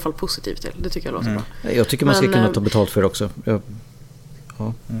är jag i alla fall positiv till. Det tycker jag låter bra. Jag tycker man ska kunna ta betalt för det också.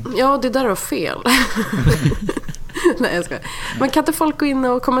 Ja, det där var fel. Nej, jag ska. Men kan inte folk gå in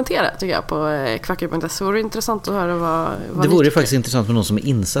och kommentera, tycker jag, på kvackur.se? Vore det intressant att höra vad det vore faktiskt intressant för någon som är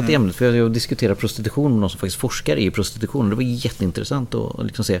insatt i ämnet, för jag diskuterar prostitution med någon som faktiskt forskar i prostitution. Det var jätteintressant att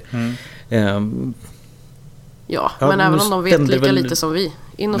liksom se. Ja, men även om de vet lika lite som vi.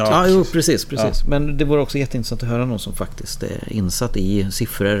 Ja, precis. Ja. Men det vore också jätteintressant att höra någon som faktiskt är insatt i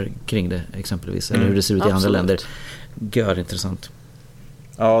siffror kring det exempelvis, eller hur det ser ut i andra länder. Gör intressant.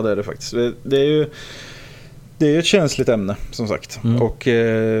 Ja, det är det faktiskt. Det är ju ett känsligt ämne, som sagt. Och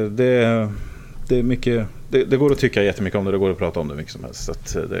det är mycket... Det går att tycka jättemycket om det går att prata om det mycket som helst. Så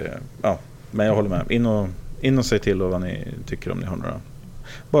att men jag håller med. In och säg till vad ni tycker, om ni har några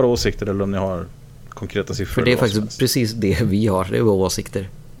bara åsikter eller om ni har konkreta siffror. För det är faktiskt precis det vi har, det är våra åsikter.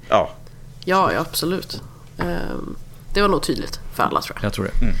 Ja, absolut. Det var nog tydligt för alla, tror jag. Jag tror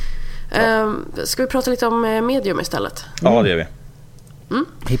det. Ska vi prata lite om medium istället? Ja, det gör vi.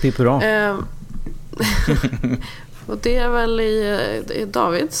 Hipp hipp hurra. Och det är väl i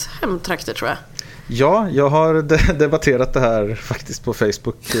Davids hemtrakter, tror jag. Ja, jag har debatterat det här faktiskt på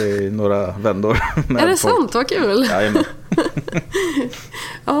Facebook i några vändor. Är det sant? Vad kul! Jajamän.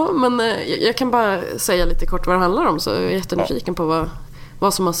 Ja, men jag kan bara säga lite kort vad det handlar om, så jag är jättenyfiken på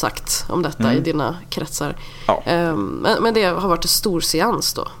vad som har sagts om detta i dina kretsar. Ja. Men det har varit en stor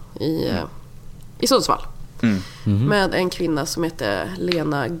seans då i Sundsvall. Med en kvinna som heter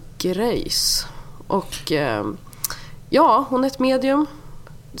Lena Greis. Och hon är ett medium,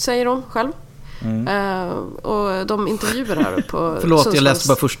 säger hon själv. Och de intervjuer här på Förlåt, jag läste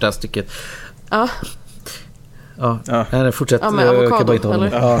bara första stycket. Nej, fortsätt. Med jag avokado, kan bara inte hålla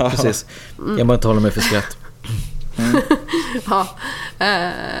mig. Ja, precis. Jag bara inte hålla mig för skratt.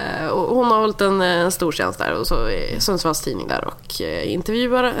 Och hon har hållit en stor tjänst där, och så är Sundsvalls tidning där och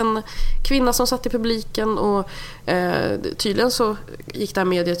intervjuar en kvinna som satt i publiken, och tydligen så gick det här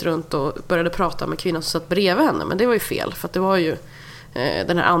mediet runt och började prata med kvinnan som satt bredvid henne, men det var ju fel, för att det var ju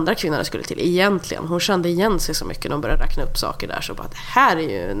den här andra kvinnan det skulle till egentligen. Hon kände igen sig så mycket när hon började räkna upp saker där, så bara, det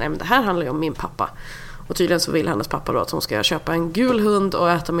här handlar ju om min pappa. Och tydligen så vill hennes pappa då att hon ska köpa en gul hund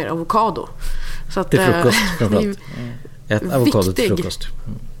och äta mer avokado. Så att, till frukost framförallt. Ät avokado till frukost.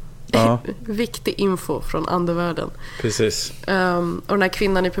 Viktig info från andevärlden. Precis. Och den här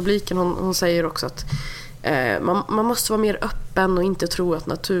kvinnan i publiken, hon säger också att man måste vara mer öppen och inte tro att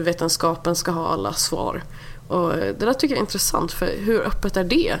naturvetenskapen ska ha alla svar. Och det där tycker jag är intressant, för hur öppet är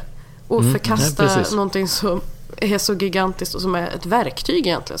det? Och förkasta någonting som är så gigantiskt och som är ett verktyg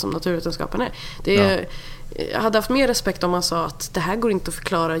egentligen, som naturvetenskapen är. Jag hade haft mer respekt om man sa att det här går inte att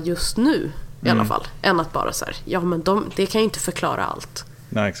förklara just nu i alla fall, än att bara så här, men det kan ju inte förklara allt.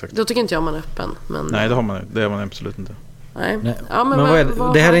 Nej, exakt. Då tycker inte jag man är öppen. Men, nej, det är man absolut inte. Nej. Ja, men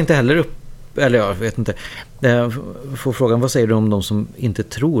det här är inte heller upp, eller jag vet inte. Får frågan, vad säger du om de som inte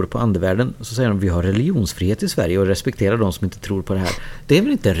tror på andevärlden? Så säger de, vi har religionsfrihet i Sverige och respekterar de som inte tror på det här. Det är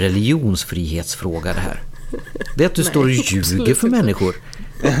väl inte en religionsfrihetsfråga det här? Det är att du står och ljuger för människor.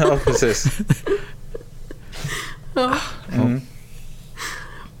 Ja, precis.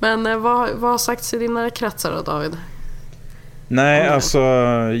 Men vad har sagts i dina kretsar då, David? Nej, alltså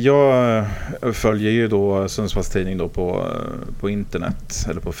jag följer ju då Sundsvalls tidning då på internet,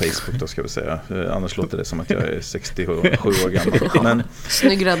 eller på Facebook då, ska vi säga. Annars låter det som att jag är 67 år gammal. Men,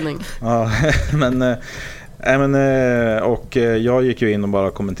 snygg räddning. Ja, och jag gick ju in och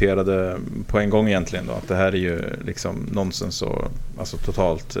bara kommenterade på en gång egentligen då, att det här är ju liksom nonsens och alltså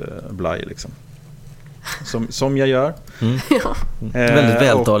totalt blaj liksom. Som jag gör. Väldigt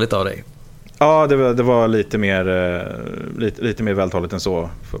vältaligt av dig. Ja, det var lite mer vältaligt än så,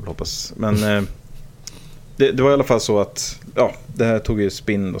 får jag hoppas. Men det var i alla fall så att det här tog ju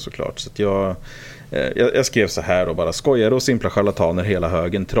spinn då, såklart. Så att jag skrev så här och bara: skojar och simpla charlataner hela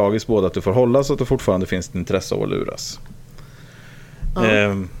högen. Tragiskt både att du får hållas och att det fortfarande finns ett intresse av att luras.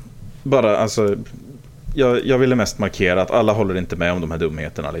 Bara, alltså, jag ville mest markera att alla håller inte med om de här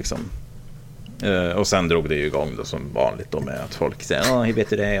dumheterna liksom. Och sen drog det ju igång då, som vanligt då, med att folk säger hur vet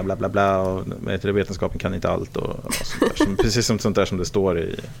du det och bla bla bla, och vetenskapen kan inte allt och sånt där. Precis som sånt där som det står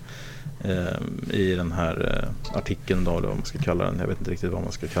i den här artikeln då, eller vad man ska kalla den. Jag vet inte riktigt vad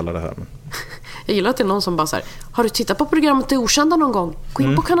man ska kalla det här, men jag gillar att det är någon som bara så här: har du tittat på programmet Det Okända någon gång? Gå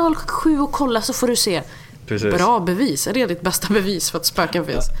in på kanal 7 och kolla, så får du se. Precis. Bra bevis. Är det ditt bästa bevis för att spöken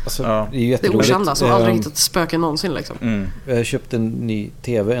finns? Alltså, det är det okända som aldrig hittat spöken någonsin liksom. Jag köpte en ny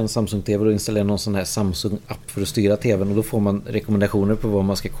tv, en Samsung-tv, och installerade någon sån här Samsung-app för att styra tvn, och då får man rekommendationer på vad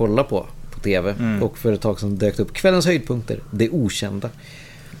man ska kolla på tv. Och för ett tag sedan dök upp kvällens höjdpunkter, Det Okända.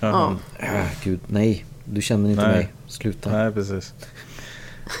 Gud, nej, du känner inte mig. Sluta. Nej, precis.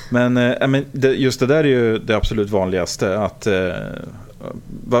 Men just det där är ju det absolut vanligaste, att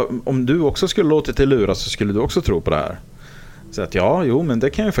om du också skulle låta dig luras så skulle du också tro på det här. Så att men det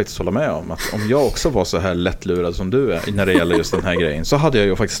kan jag faktiskt hålla med om, att om jag också var så här lättlurad som du är när det gäller just den här grejen, så hade jag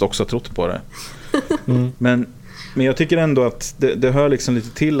ju faktiskt också trott på det. Men jag tycker ändå att det hör liksom lite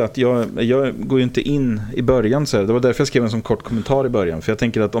till att jag går ju inte in i början så här. Det var därför jag skrev en sån kort kommentar i början, för jag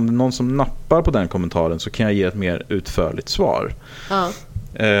tänker att om det är någon som nappar på den kommentaren så kan jag ge ett mer utförligt svar.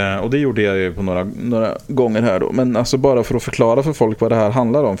 Och det gjorde jag ju på några gånger här då. Men alltså bara för att förklara för folk vad det här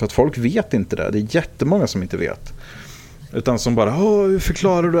handlar om. För att folk vet inte det. Det är jättemånga som inte vet. Utan som bara, hur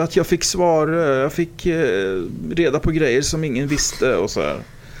förklarar du att jag fick svar? Jag fick reda på grejer som ingen visste och så här.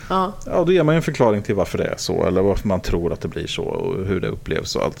 Ja, då ger man ju en förklaring till varför det är så. Eller varför man tror att det blir så. Och hur det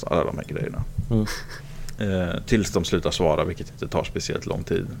upplevs och alla de här grejerna. Tills de slutar svara, vilket inte tar speciellt lång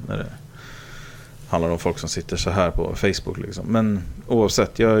tid när det handlar om folk som sitter så här på Facebook liksom. Men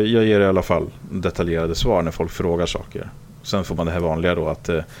oavsett, jag ger i alla fall detaljerade svar när folk frågar saker. Sen får man det här vanliga då att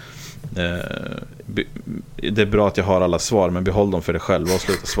det är bra att jag har alla svar, men behåll dem för dig själva och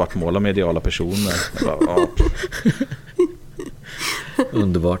sluta svartmåla mediala personer.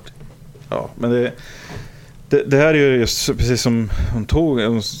 Underbart. Ja, men det här är ju just precis som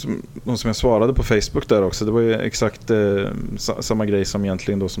hon som jag svarade på Facebook där också. Det var ju exakt samma grej som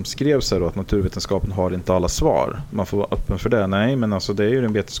egentligen då som skrevs här då, att naturvetenskapen har inte alla svar. Man får vara öppen för det. Nej, men alltså det är ju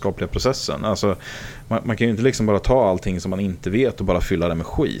den vetenskapliga processen. Alltså man kan ju inte liksom bara ta allting som man inte vet och bara fylla det med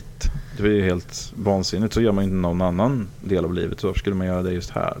skit. Det är ju helt vansinnigt. Så gör man inte någon annan del av livet. Så varför skulle man göra det just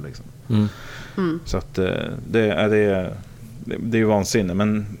här liksom? Så att det är ju vansinne,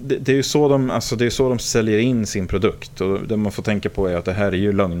 men det är ju så det är så de säljer in sin produkt. Och det man får tänka på är att det här är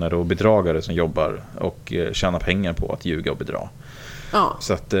ju lögnare och bedragare som jobbar och tjänar pengar på att ljuga och bedra. Ja.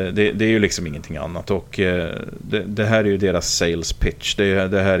 Så att det är ju liksom ingenting annat. Och det här är ju deras sales pitch.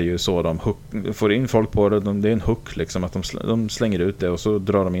 Det här är ju så de får in folk på det. Det är en hook liksom, att de slänger ut det och så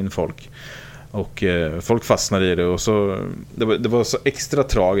drar de in folk. Och folk fastnar i det. Och så det var så extra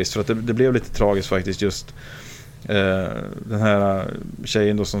tragiskt, för att det blev lite tragiskt faktiskt just. Den här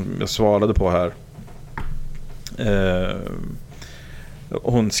tjejen då som jag svarade på här,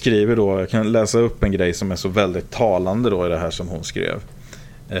 hon skriver då, jag kan läsa upp en grej som är så väldigt talande då i det här som hon skrev.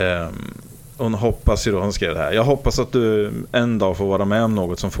 Hon hoppas ju då, hon skrev det här: jag hoppas att du en dag får vara med om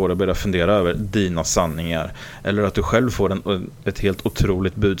något som får dig att börja fundera över dina sanningar, eller att du själv får ett helt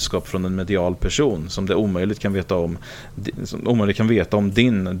otroligt budskap från en medial person som det omöjligt kan veta om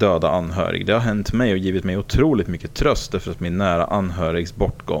din döda anhörig. Det har hänt mig och givit mig otroligt mycket tröst för att min nära anhörigs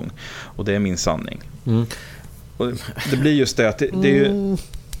bortgång, och det är min sanning. Och det blir just det att det är ju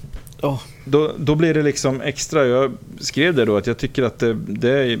Då blir det liksom extra. Jag skrev det då att jag tycker att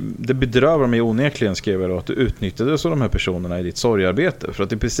det bedrövar mig onekligen, skrev jag då, att du utnyttjade så de här personerna i ditt sorgarbete, för att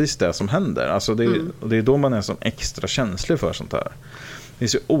det är precis det som händer. Alltså det är då man är som extra känslig för sånt här. Det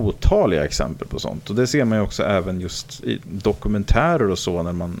finns ju otaliga exempel på sånt, och det ser man ju också även just i dokumentärer och så,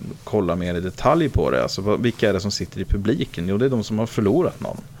 när man kollar mer i detalj på det. Alltså vilka är det som sitter i publiken? Jo, det är de som har förlorat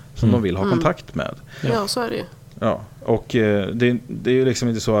någon som de vill ha kontakt med. Ja, så är det ju. Ja, och det är ju liksom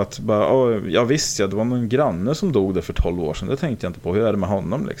inte så att bara, jag visste det var någon granne som dog där för 12 år sedan. Det tänkte jag inte på. Hur är det med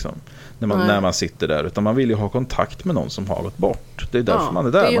honom liksom? När man sitter där. Utan man vill ju ha kontakt med någon som har gått bort. Det är därför man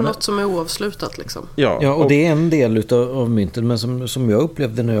är där. Det är ju något som är oavslutat liksom. Ja, och det är en del av myntet. Men som jag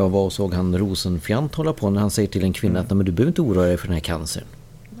upplevde när jag var och såg han Rosenfjant hålla på, när han säger till en kvinna att men du behöver inte oroa dig för den här cancern.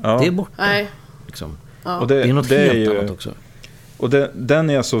 Ja. Det är borta. Nej. Liksom. Ja. Och det är något helt annat också. Och den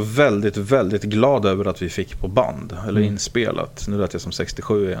är jag så väldigt, väldigt glad över att vi fick på band. Eller inspelat. Nu lät jag som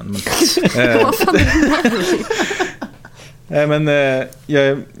 67 igen. Men,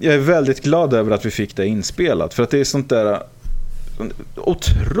 jag är väldigt glad över att vi fick det inspelat. För att det är sånt där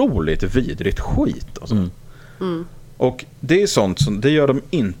otroligt vidrigt skit. Alltså. Och det är sånt som, det gör de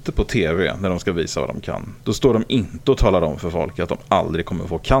inte på tv när de ska visa vad de kan. Då står de inte och talar om för folk att de aldrig kommer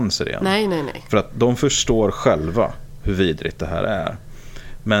få cancer igen. Nej. För att de förstår själva hur vidrigt det här är.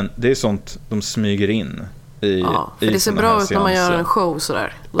 Men det är sånt de smyger in i. Ja, för det ser bra ut när man gör en show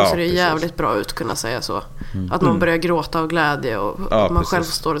sådär. Då ser det jävligt bra ut, kunna säga så. Att någon börjar gråta av glädje och att man själv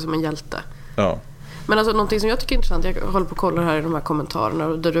står det som en hjälte. Ja. Men alltså någonting som jag tycker är intressant, jag håller på att kolla här i de här kommentarerna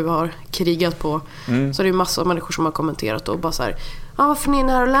där du har krigat på, så är det ju massor av människor som har kommenterat och bara så här: varför är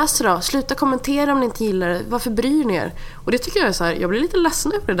ni här och läser då? Sluta kommentera om ni inte gillar det. Varför bryr ni er? Och det tycker jag är så här, jag blir lite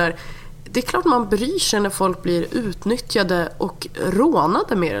ledsen över det där. Det är klart man bryr sig när folk blir utnyttjade och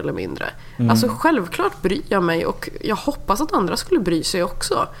rånade mer eller mindre. Alltså självklart bryr jag mig, och jag hoppas att andra skulle bry sig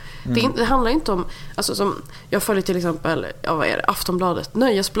också. Det handlar inte om, alltså som jag följer till exempel, vad är det? Aftonbladet,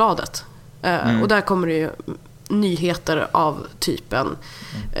 Nöjesbladet. Och där kommer det ju nyheter av typen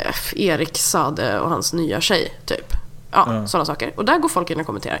Erik Sade och hans nya tjej typ. Sådana saker. Och där går folk in och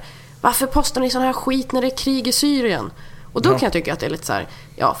kommenterar: varför postar ni sån här skit när det är krig i Syrien? Och då kan jag tycka att det är lite så här,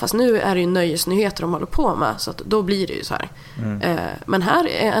 fast nu är det ju nöjesnyheter de håller på med, så att då blir det ju så här. Men här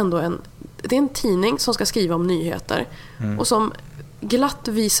är ändå det är en tidning som ska skriva om nyheter och som glatt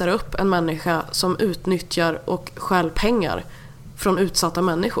visar upp en människa som utnyttjar och stjäl pengar från utsatta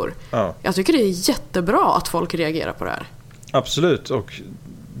människor. Jag tycker det är jättebra att folk reagerar på det här. Absolut, och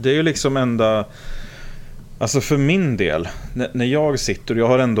det är ju liksom enda... Alltså för min del, när jag sitter, jag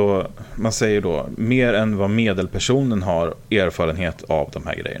har ändå, man säger då, mer än vad medelpersonen har erfarenhet av de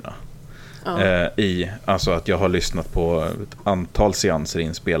här grejerna. Alltså att jag har lyssnat på ett antal seanser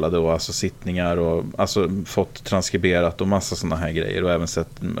inspelade och alltså sittningar och alltså fått transkriberat och massa sådana här grejer och även sett,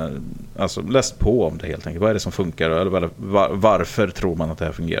 alltså läst på om det helt enkelt. Vad är det som funkar eller varför tror man att det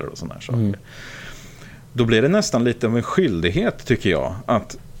här fungerar och sådana här saker. Då blir det nästan lite av en skyldighet, tycker jag,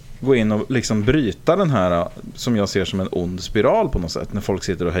 att gå in och liksom bryta den här, som jag ser som en ond spiral på något sätt, när folk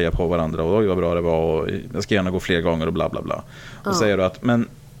sitter och hejar på varandra och oj vad bra det var och jag ska gärna gå fler gånger och bla bla bla. Och säger du att, men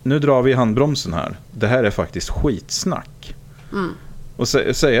nu drar vi handbromsen här. Det här är faktiskt skitsnack. Och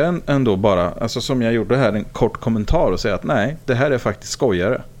säga ändå bara, alltså som jag gjorde här, en kort kommentar och säga att nej, det här är faktiskt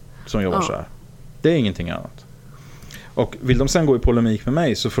skojare som jobbar så här. Det är ingenting annat. Och vill de sen gå i polemik med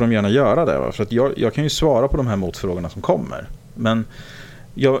mig så får de gärna göra det. Va? För att jag kan ju svara på de här motfrågorna som kommer. Men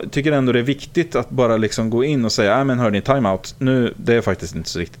jag tycker ändå det är viktigt att bara liksom gå in och säga, men hör ni, timeout. Nu, det är faktiskt inte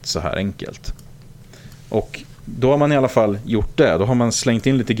så riktigt så här enkelt. Och då har man i alla fall gjort det. Då har man slängt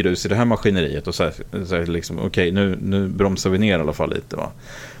in lite grus i det här maskineriet och så liksom, okej, nu bromsar vi ner i alla fall lite, va.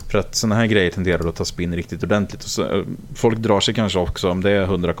 För att såna här grejer tenderar att ta spinn riktigt ordentligt. Och så, folk drar sig kanske också, om det är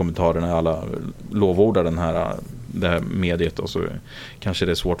 100 kommentarer när alla lovordar det här mediet, och så kanske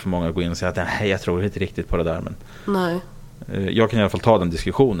det är svårt för många att gå in och säga att nej, jag tror inte riktigt på det där, men nej. Jag kan i alla fall ta den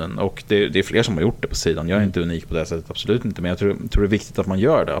diskussionen, och det är fler som har gjort det på sidan. Jag är inte unik på det sättet, absolut inte, men jag tror det är viktigt att man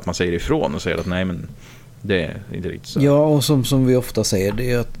gör det, att man säger ifrån och säger att nej, men det är inte riktigt så. Ja, och som vi ofta säger,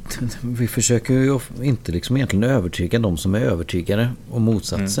 det är att vi försöker ju inte liksom egentligen övertyga de som är övertygade om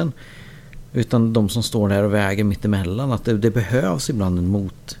motsatsen, utan de som står där och väger mittemellan, att det behövs ibland en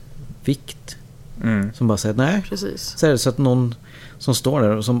motvikt som bara säger nej. Precis. Så är det så att någon som står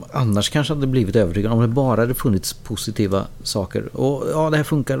där och som annars kanske hade blivit övertygad, om det bara hade funnits positiva saker och ja, det här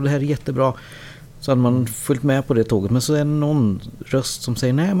funkar och det här är jättebra, så hade man följt med på det tåget. Men så är det någon röst som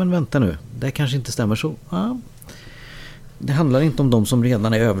säger nej, men vänta nu, det kanske inte stämmer. Så ja, det handlar inte om de som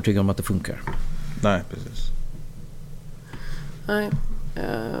redan är övertygade om att det funkar. Nej, precis. Nej.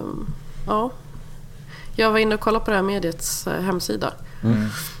 Ja. Jag var inne och kollade på det här mediets hemsida.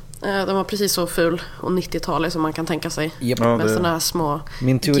 Den var precis så ful och 90-talet som man kan tänka sig. Yep. Med såna här små...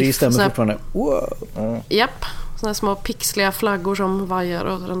 Min teori stämmer fortfarande. Wow. Japp. Såna här små pixliga flaggor som vajar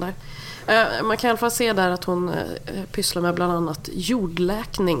och den där. Man kan i alla fall se där att hon pysslar med bland annat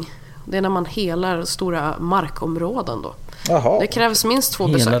jordläkning. Det är när man helar stora markområden då. Jaha. Det krävs minst 2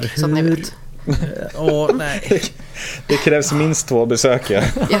 besök, så att ni vet. Nej. Det krävs minst 2 besök, ja.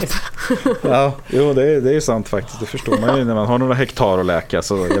 Ja, jo, det är ju sant faktiskt. Det förstår man ju när man har några hektar att läka.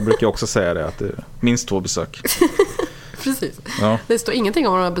 Så jag brukar också säga det, att det är minst 2 besök. Precis. Ja. Det står ingenting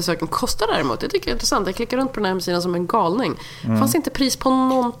om vad de här besöken kostar däremot. Det tycker jag är intressant. Jag klickar runt på den här hemsidan som en galning. Det fanns inte pris på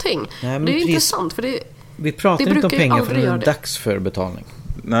någonting. Nej, det är intressant, för det... Vi pratar inte om pengar för en dagsförbetalning.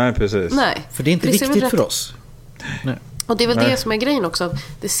 Nej, precis. Nej. För det är inte viktigt för oss. Nej. Och det är väl det som är grejen också, att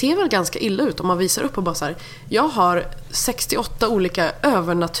det ser väl ganska illa ut om man visar upp och bara så här, jag har 68 olika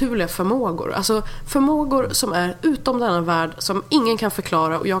övernaturliga förmågor. Alltså förmågor som är utom denna värld, som ingen kan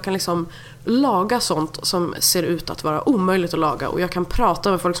förklara, och jag kan liksom laga sånt som ser ut att vara omöjligt att laga, och jag kan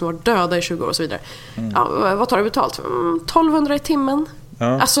prata med folk som var döda i 20 år och så vidare. Ja, vad tar du betalt? 1200 i timmen.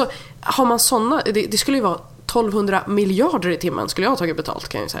 Ja. Alltså har man såna, det skulle ju vara 1200 miljarder i timmen skulle jag ha tagit betalt,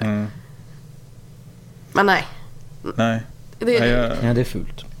 kan jag säga. Men nej. Nej. Det är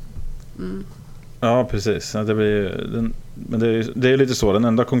fult. Ja, precis. Det blir men det är lite så. Den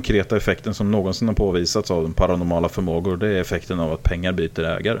enda konkreta effekten som någonsin har påvisats av de paranormala förmågor, det är effekten av att pengar byter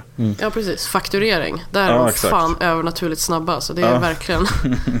ägare. Ja, precis. Fakturering. Där är de fan övernaturligt snabba. Så det är verkligen...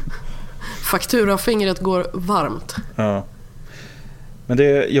 Fakturafingret går varmt. Ja. Men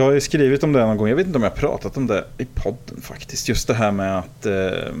jag har ju skrivit om det någon gång. Jag vet inte om jag har pratat om det i podden faktiskt. Just det här med att...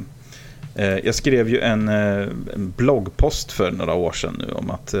 jag skrev ju en bloggpost för några år sedan nu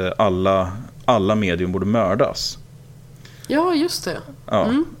om att alla medium borde mördas. Ja, just det. Ja.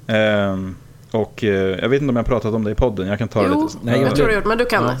 Och jag vet inte om jag har pratat om det i podden. Jag kan ta det lite. Nej, jag tror du gjort, men du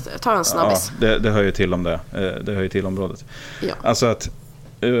kan ta en snabbis. Ja, det hör ju till om det. Det hör ju till området. Ja. Alltså att,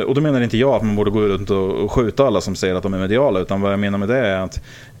 och då menar inte jag att man borde gå runt och skjuta alla som säger att de är mediala, utan vad jag menar med det är att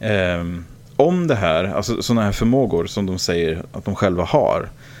om det här, alltså sådana här förmågor som de säger att de själva har,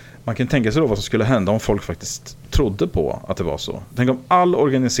 man kan tänka sig då vad som skulle hända om folk faktiskt trodde på att det var så. Tänk om all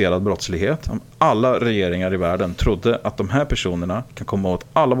organiserad brottslighet, om alla regeringar i världen trodde att de här personerna kan komma åt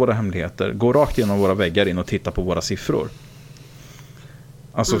alla våra hemligheter, gå rakt igenom våra väggar in och titta på våra siffror.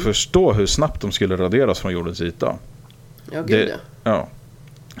 Alltså förstå hur snabbt de skulle raderas från jordens yta. Ja, gud, ja.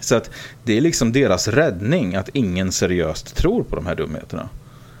 Så att det är liksom deras räddning att ingen seriöst tror på de här dumheterna.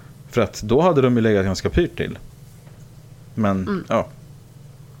 För att då hade de ju legat ganska pyrt till. Men ja.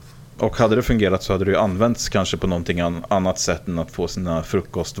 Och hade det fungerat så hade det ju använts kanske på någonting annat sätt än att få sina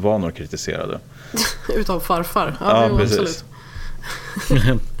frukostvanor kritiserade. Utav farfar. Ja, precis.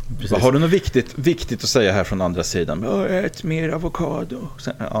 Absolut. Precis. Har du något viktigt att säga här från andra sidan? Ät mer avokado.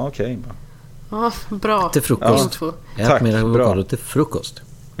 Ja, okej. Ja, bra. Till frukost. Ja. Ät mer avokado till frukost.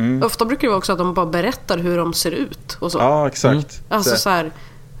 Ofta brukar det vara också att de bara berättar hur de ser ut och så. Ja, exakt. Alltså så här,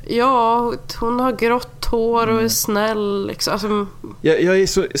 ja, hon har grått hår och är snäll liksom. Alltså, jag är i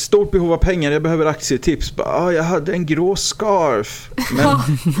så stort behov av pengar. Jag behöver aktietips. Jag hade en grå scarf.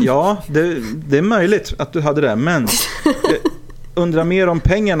 Men ja, det är möjligt att du hade det. Men undrar mer om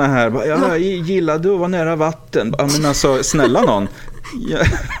pengarna här. Jag gillade att vara nära vatten. Men alltså, snälla någon.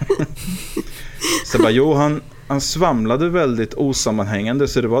 Så bara, han svamlade väldigt osammanhängande,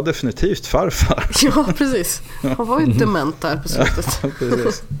 så det var definitivt farfar. Ja, precis. Han var ju dement där på slutet. Ja,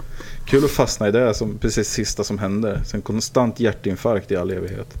 precis. Kul att fastna i det som precis sista som hände. Sen konstant hjärtinfarkt i all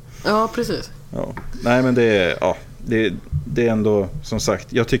evighet. Ja, precis. Ja. Nej, men det är ändå, som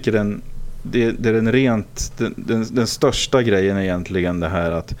sagt, jag tycker det är den största grejen egentligen, det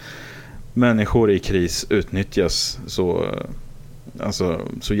här att människor i kris utnyttjas så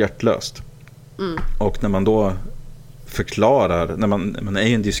hjärtlöst. Och när man då förklarar, när man är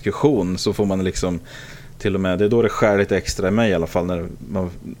i en diskussion, så får man liksom till och med, det är då det skär lite extra i mig i alla fall, när man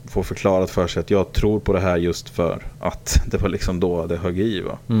får förklarat för sig att jag tror på det här just för att det var liksom då det högg i,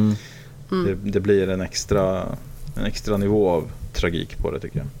 va? Det blir en extra nivå av tragik på det,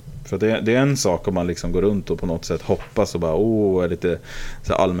 tycker jag. För det är en sak om man liksom går runt och på något sätt hoppas och bara är lite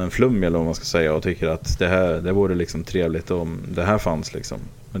så allmän flum eller vad man ska säga, och tycker att det vore liksom trevligt om det här fanns liksom.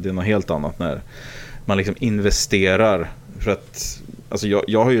 Men det är något helt annat när man liksom investerar. För att alltså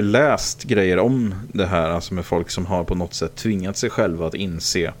jag har ju läst grejer om det här, alltså med folk som har på något sätt tvingat sig själva att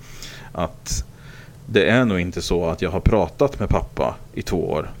inse att det är nog inte så att jag har pratat med pappa i 2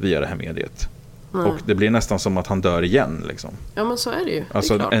 år via det här mediet. Och det blir nästan som att han dör igen liksom. Ja, men så är det ju.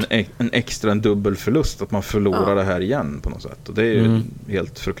 Alltså en dubbel förlust, att man förlorar det här igen på något sätt. Och det är ju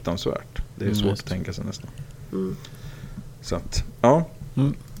helt fruktansvärt. Det är ju svårt att tänka sig nästan. Så att, ja.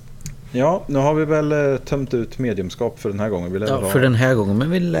 Ja, nu har vi väl tömt ut mediumskap för den här gången. För den här gången, men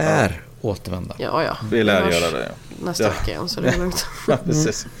vi lär återvända. Ja. Vi lär göra det, nästa vecka igen, så det är lugnt. Ja,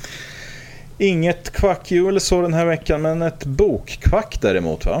 precis. Inget kvackju eller så den här veckan, men ett bokkvack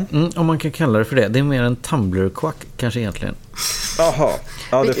däremot, va? Om man kan kalla det för det. Det är mer en Tumblr-kvack kanske egentligen. Jaha.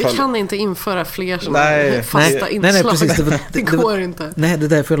 Ja, vi kan inte införa fler som fasta inslag. Nej, precis. Det går inte. Nej, det är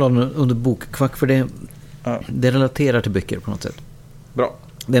därför jag la den under bokkvack, för det relaterar till böcker på något sätt. Bra.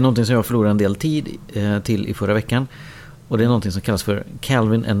 Det är någonting som jag förlorade en del tid till i förra veckan. Och det är någonting som kallas för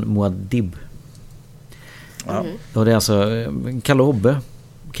Calvin and Muad'Dib. Ja. Och det är alltså Kalle Hobbe,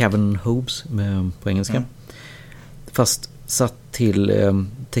 Calvin Hobbes på engelska. Fast satt till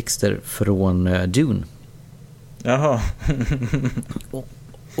texter från Dune. Jaha.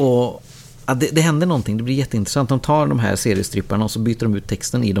 och det händer någonting. Det blir jätteintressant. De tar de här seriestripparna och så byter de ut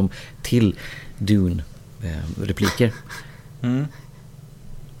texten i dem till Dune-repliker.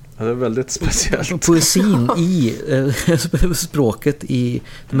 Ja, det är väldigt speciellt. Poesin i språket i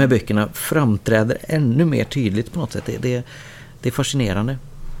de här böckerna framträder ännu mer tydligt på något sätt. Det är fascinerande.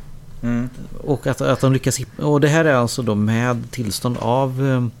 Och att de lyckas. Och det här är alltså då med tillstånd av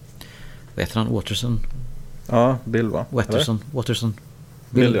vad heter han? Watterson? Ja, Bill, va? Watterson.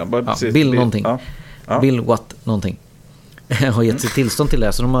 Bill, ja, Bill någonting. Ja. Bill Watt någonting. Har gett sig tillstånd till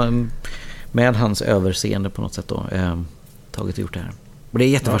det, så de har med hans överseende på något sätt då tagit och gjort det här. Och det är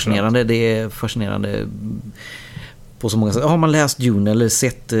jättefascinerande. Ja, det är fascinerande på så många sätt. Har man läst Dune eller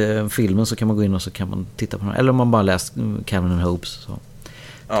sett filmen, så kan man gå in och så kan man titta på den. Eller om man bara läst Calvin and Hobbes, så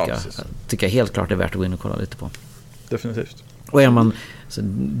tycker jag helt klart det är värt att gå in och kolla lite på. Definitivt. Och är man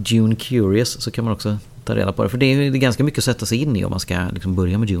Dune curious, så kan man också ta reda på det. För det är ganska mycket att sätta sig in i om man ska liksom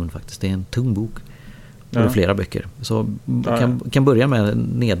börja med Dune faktiskt. Det är en tung bok. Det är flera böcker. Så kan börja med en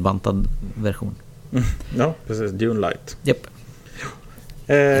nedbantad version. Ja, precis. Dune Light. Japp.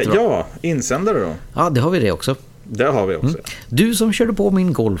 Ja, insändare då. Ja, det har vi det också. Det har vi också. Du som körde på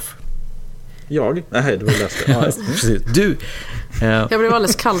min Golf. Jag? Nej, det var läste. Ja, precis. Du. Jag blev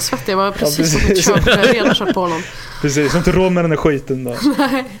alldeles kallsvettig. Jag var precis som ett kört. Jag redan kört på honom. Precis, inte råd med den där skiten då.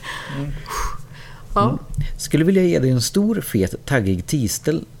 Nej. Ja. Skulle vilja ge dig en stor, fet, taggig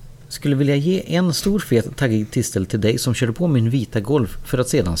tistel Skulle vilja ge en stor fet taggig tistel till dig som körde på min vita Golf för att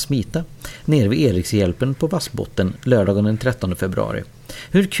sedan smita. Nere vid Erikshjälpen på Vassbotten lördagen den 13 februari.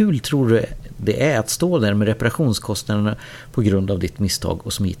 Hur kul tror du det är att stå där med reparationskostnaderna på grund av ditt misstag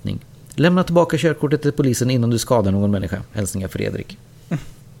och smitning? Lämna tillbaka körkortet till polisen innan du skadar någon människa. Hälsningar Fredrik.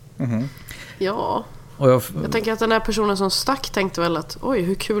 Ja. Och jag tänker att den här personen som stack tänkte väl att oj,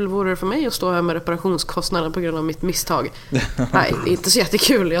 hur kul vore det för mig att stå här med reparationskostnaden på grund av mitt misstag. Nej, det är inte så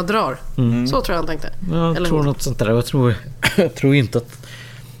jättekul, jag drar. Så tror jag han tänkte. Jag tror något sånt där. Jag tror inte att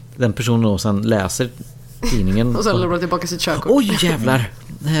den personen sen läser tidningen och sen lämnar tillbaka sitt körkort. Oj jävlar,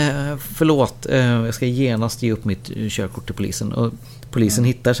 förlåt, jag ska genast ge upp mitt körkort till polisen. Och polisen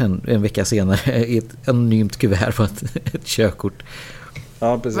hittar sen en vecka senare i ett anonymt kuvert på ett körkort.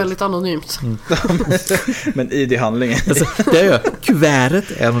 Ja, precis. Väldigt anonymt. Men ID-handlingen. Alltså, det är ju,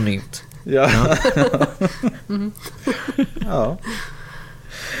 kuvertet är anonymt. Ja.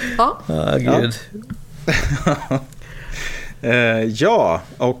 Gud. Ja,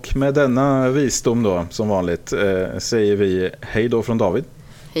 och med denna visdom då, som vanligt, säger vi hej då från David.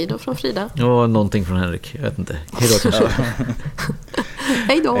 Hej då från Frida. Och någonting från Henrik, jag vet inte. Hej då kanske.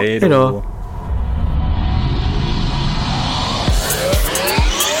 Hej då. Hej då.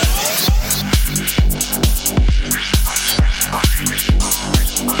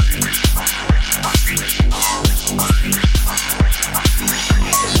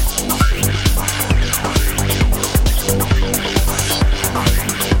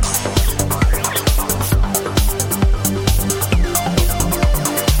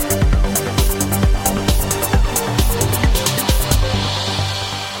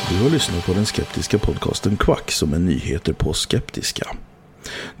 Du har lyssnat på den skeptiska podcasten Quack som är nyheter på skeptiska.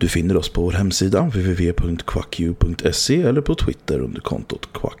 Du finner oss på vår hemsida www.quacku.se eller på Twitter under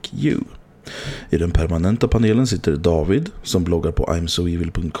kontot quacku. I den permanenta panelen sitter David som bloggar på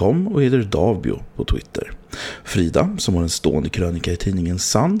imsoevil.com och heter Davbio på Twitter. Frida som har en stående krönika i tidningen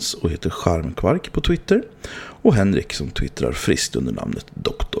Sans och heter Charmkvark på Twitter. Och Henrik som twittrar friskt under namnet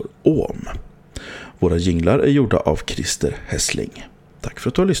Dr. Ohm. Våra jinglar är gjorda av Christer Hessling. Tack för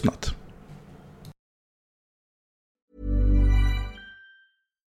att du har lyssnat.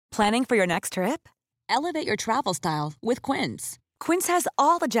 Planning for your next trip? Elevate your travel style with Quince. Quince has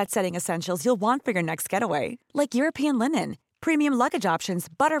all the jet-setting essentials you'll want for your next getaway, like European linen, premium luggage options,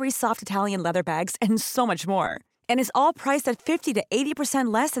 buttery soft Italian leather bags, and so much more. And is all priced at 50 to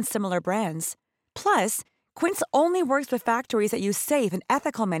 80% less than similar brands. Plus, Quince only works with factories that use safe and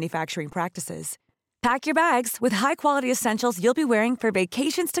ethical manufacturing practices. Pack your bags with high-quality essentials you'll be wearing for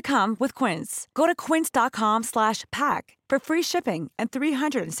vacations to come with Quince. Go to quince.com/pack for free shipping and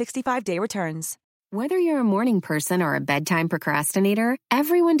 365-day returns. Whether you're a morning person or a bedtime procrastinator,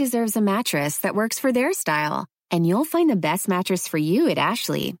 everyone deserves a mattress that works for their style. And you'll find the best mattress for you at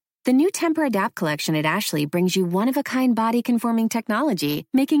Ashley. The new Temper-Adapt collection at Ashley brings you one-of-a-kind body-conforming technology,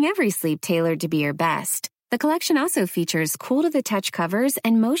 making every sleep tailored to be your best. The collection also features cool-to-the-touch covers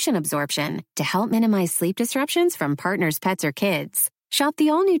and motion absorption to help minimize sleep disruptions from partners, pets, or kids. Shop the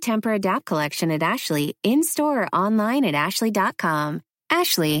all-new Temper-Adapt collection at Ashley, in-store or online at ashley.com.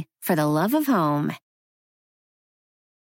 Ashley, for the love of home.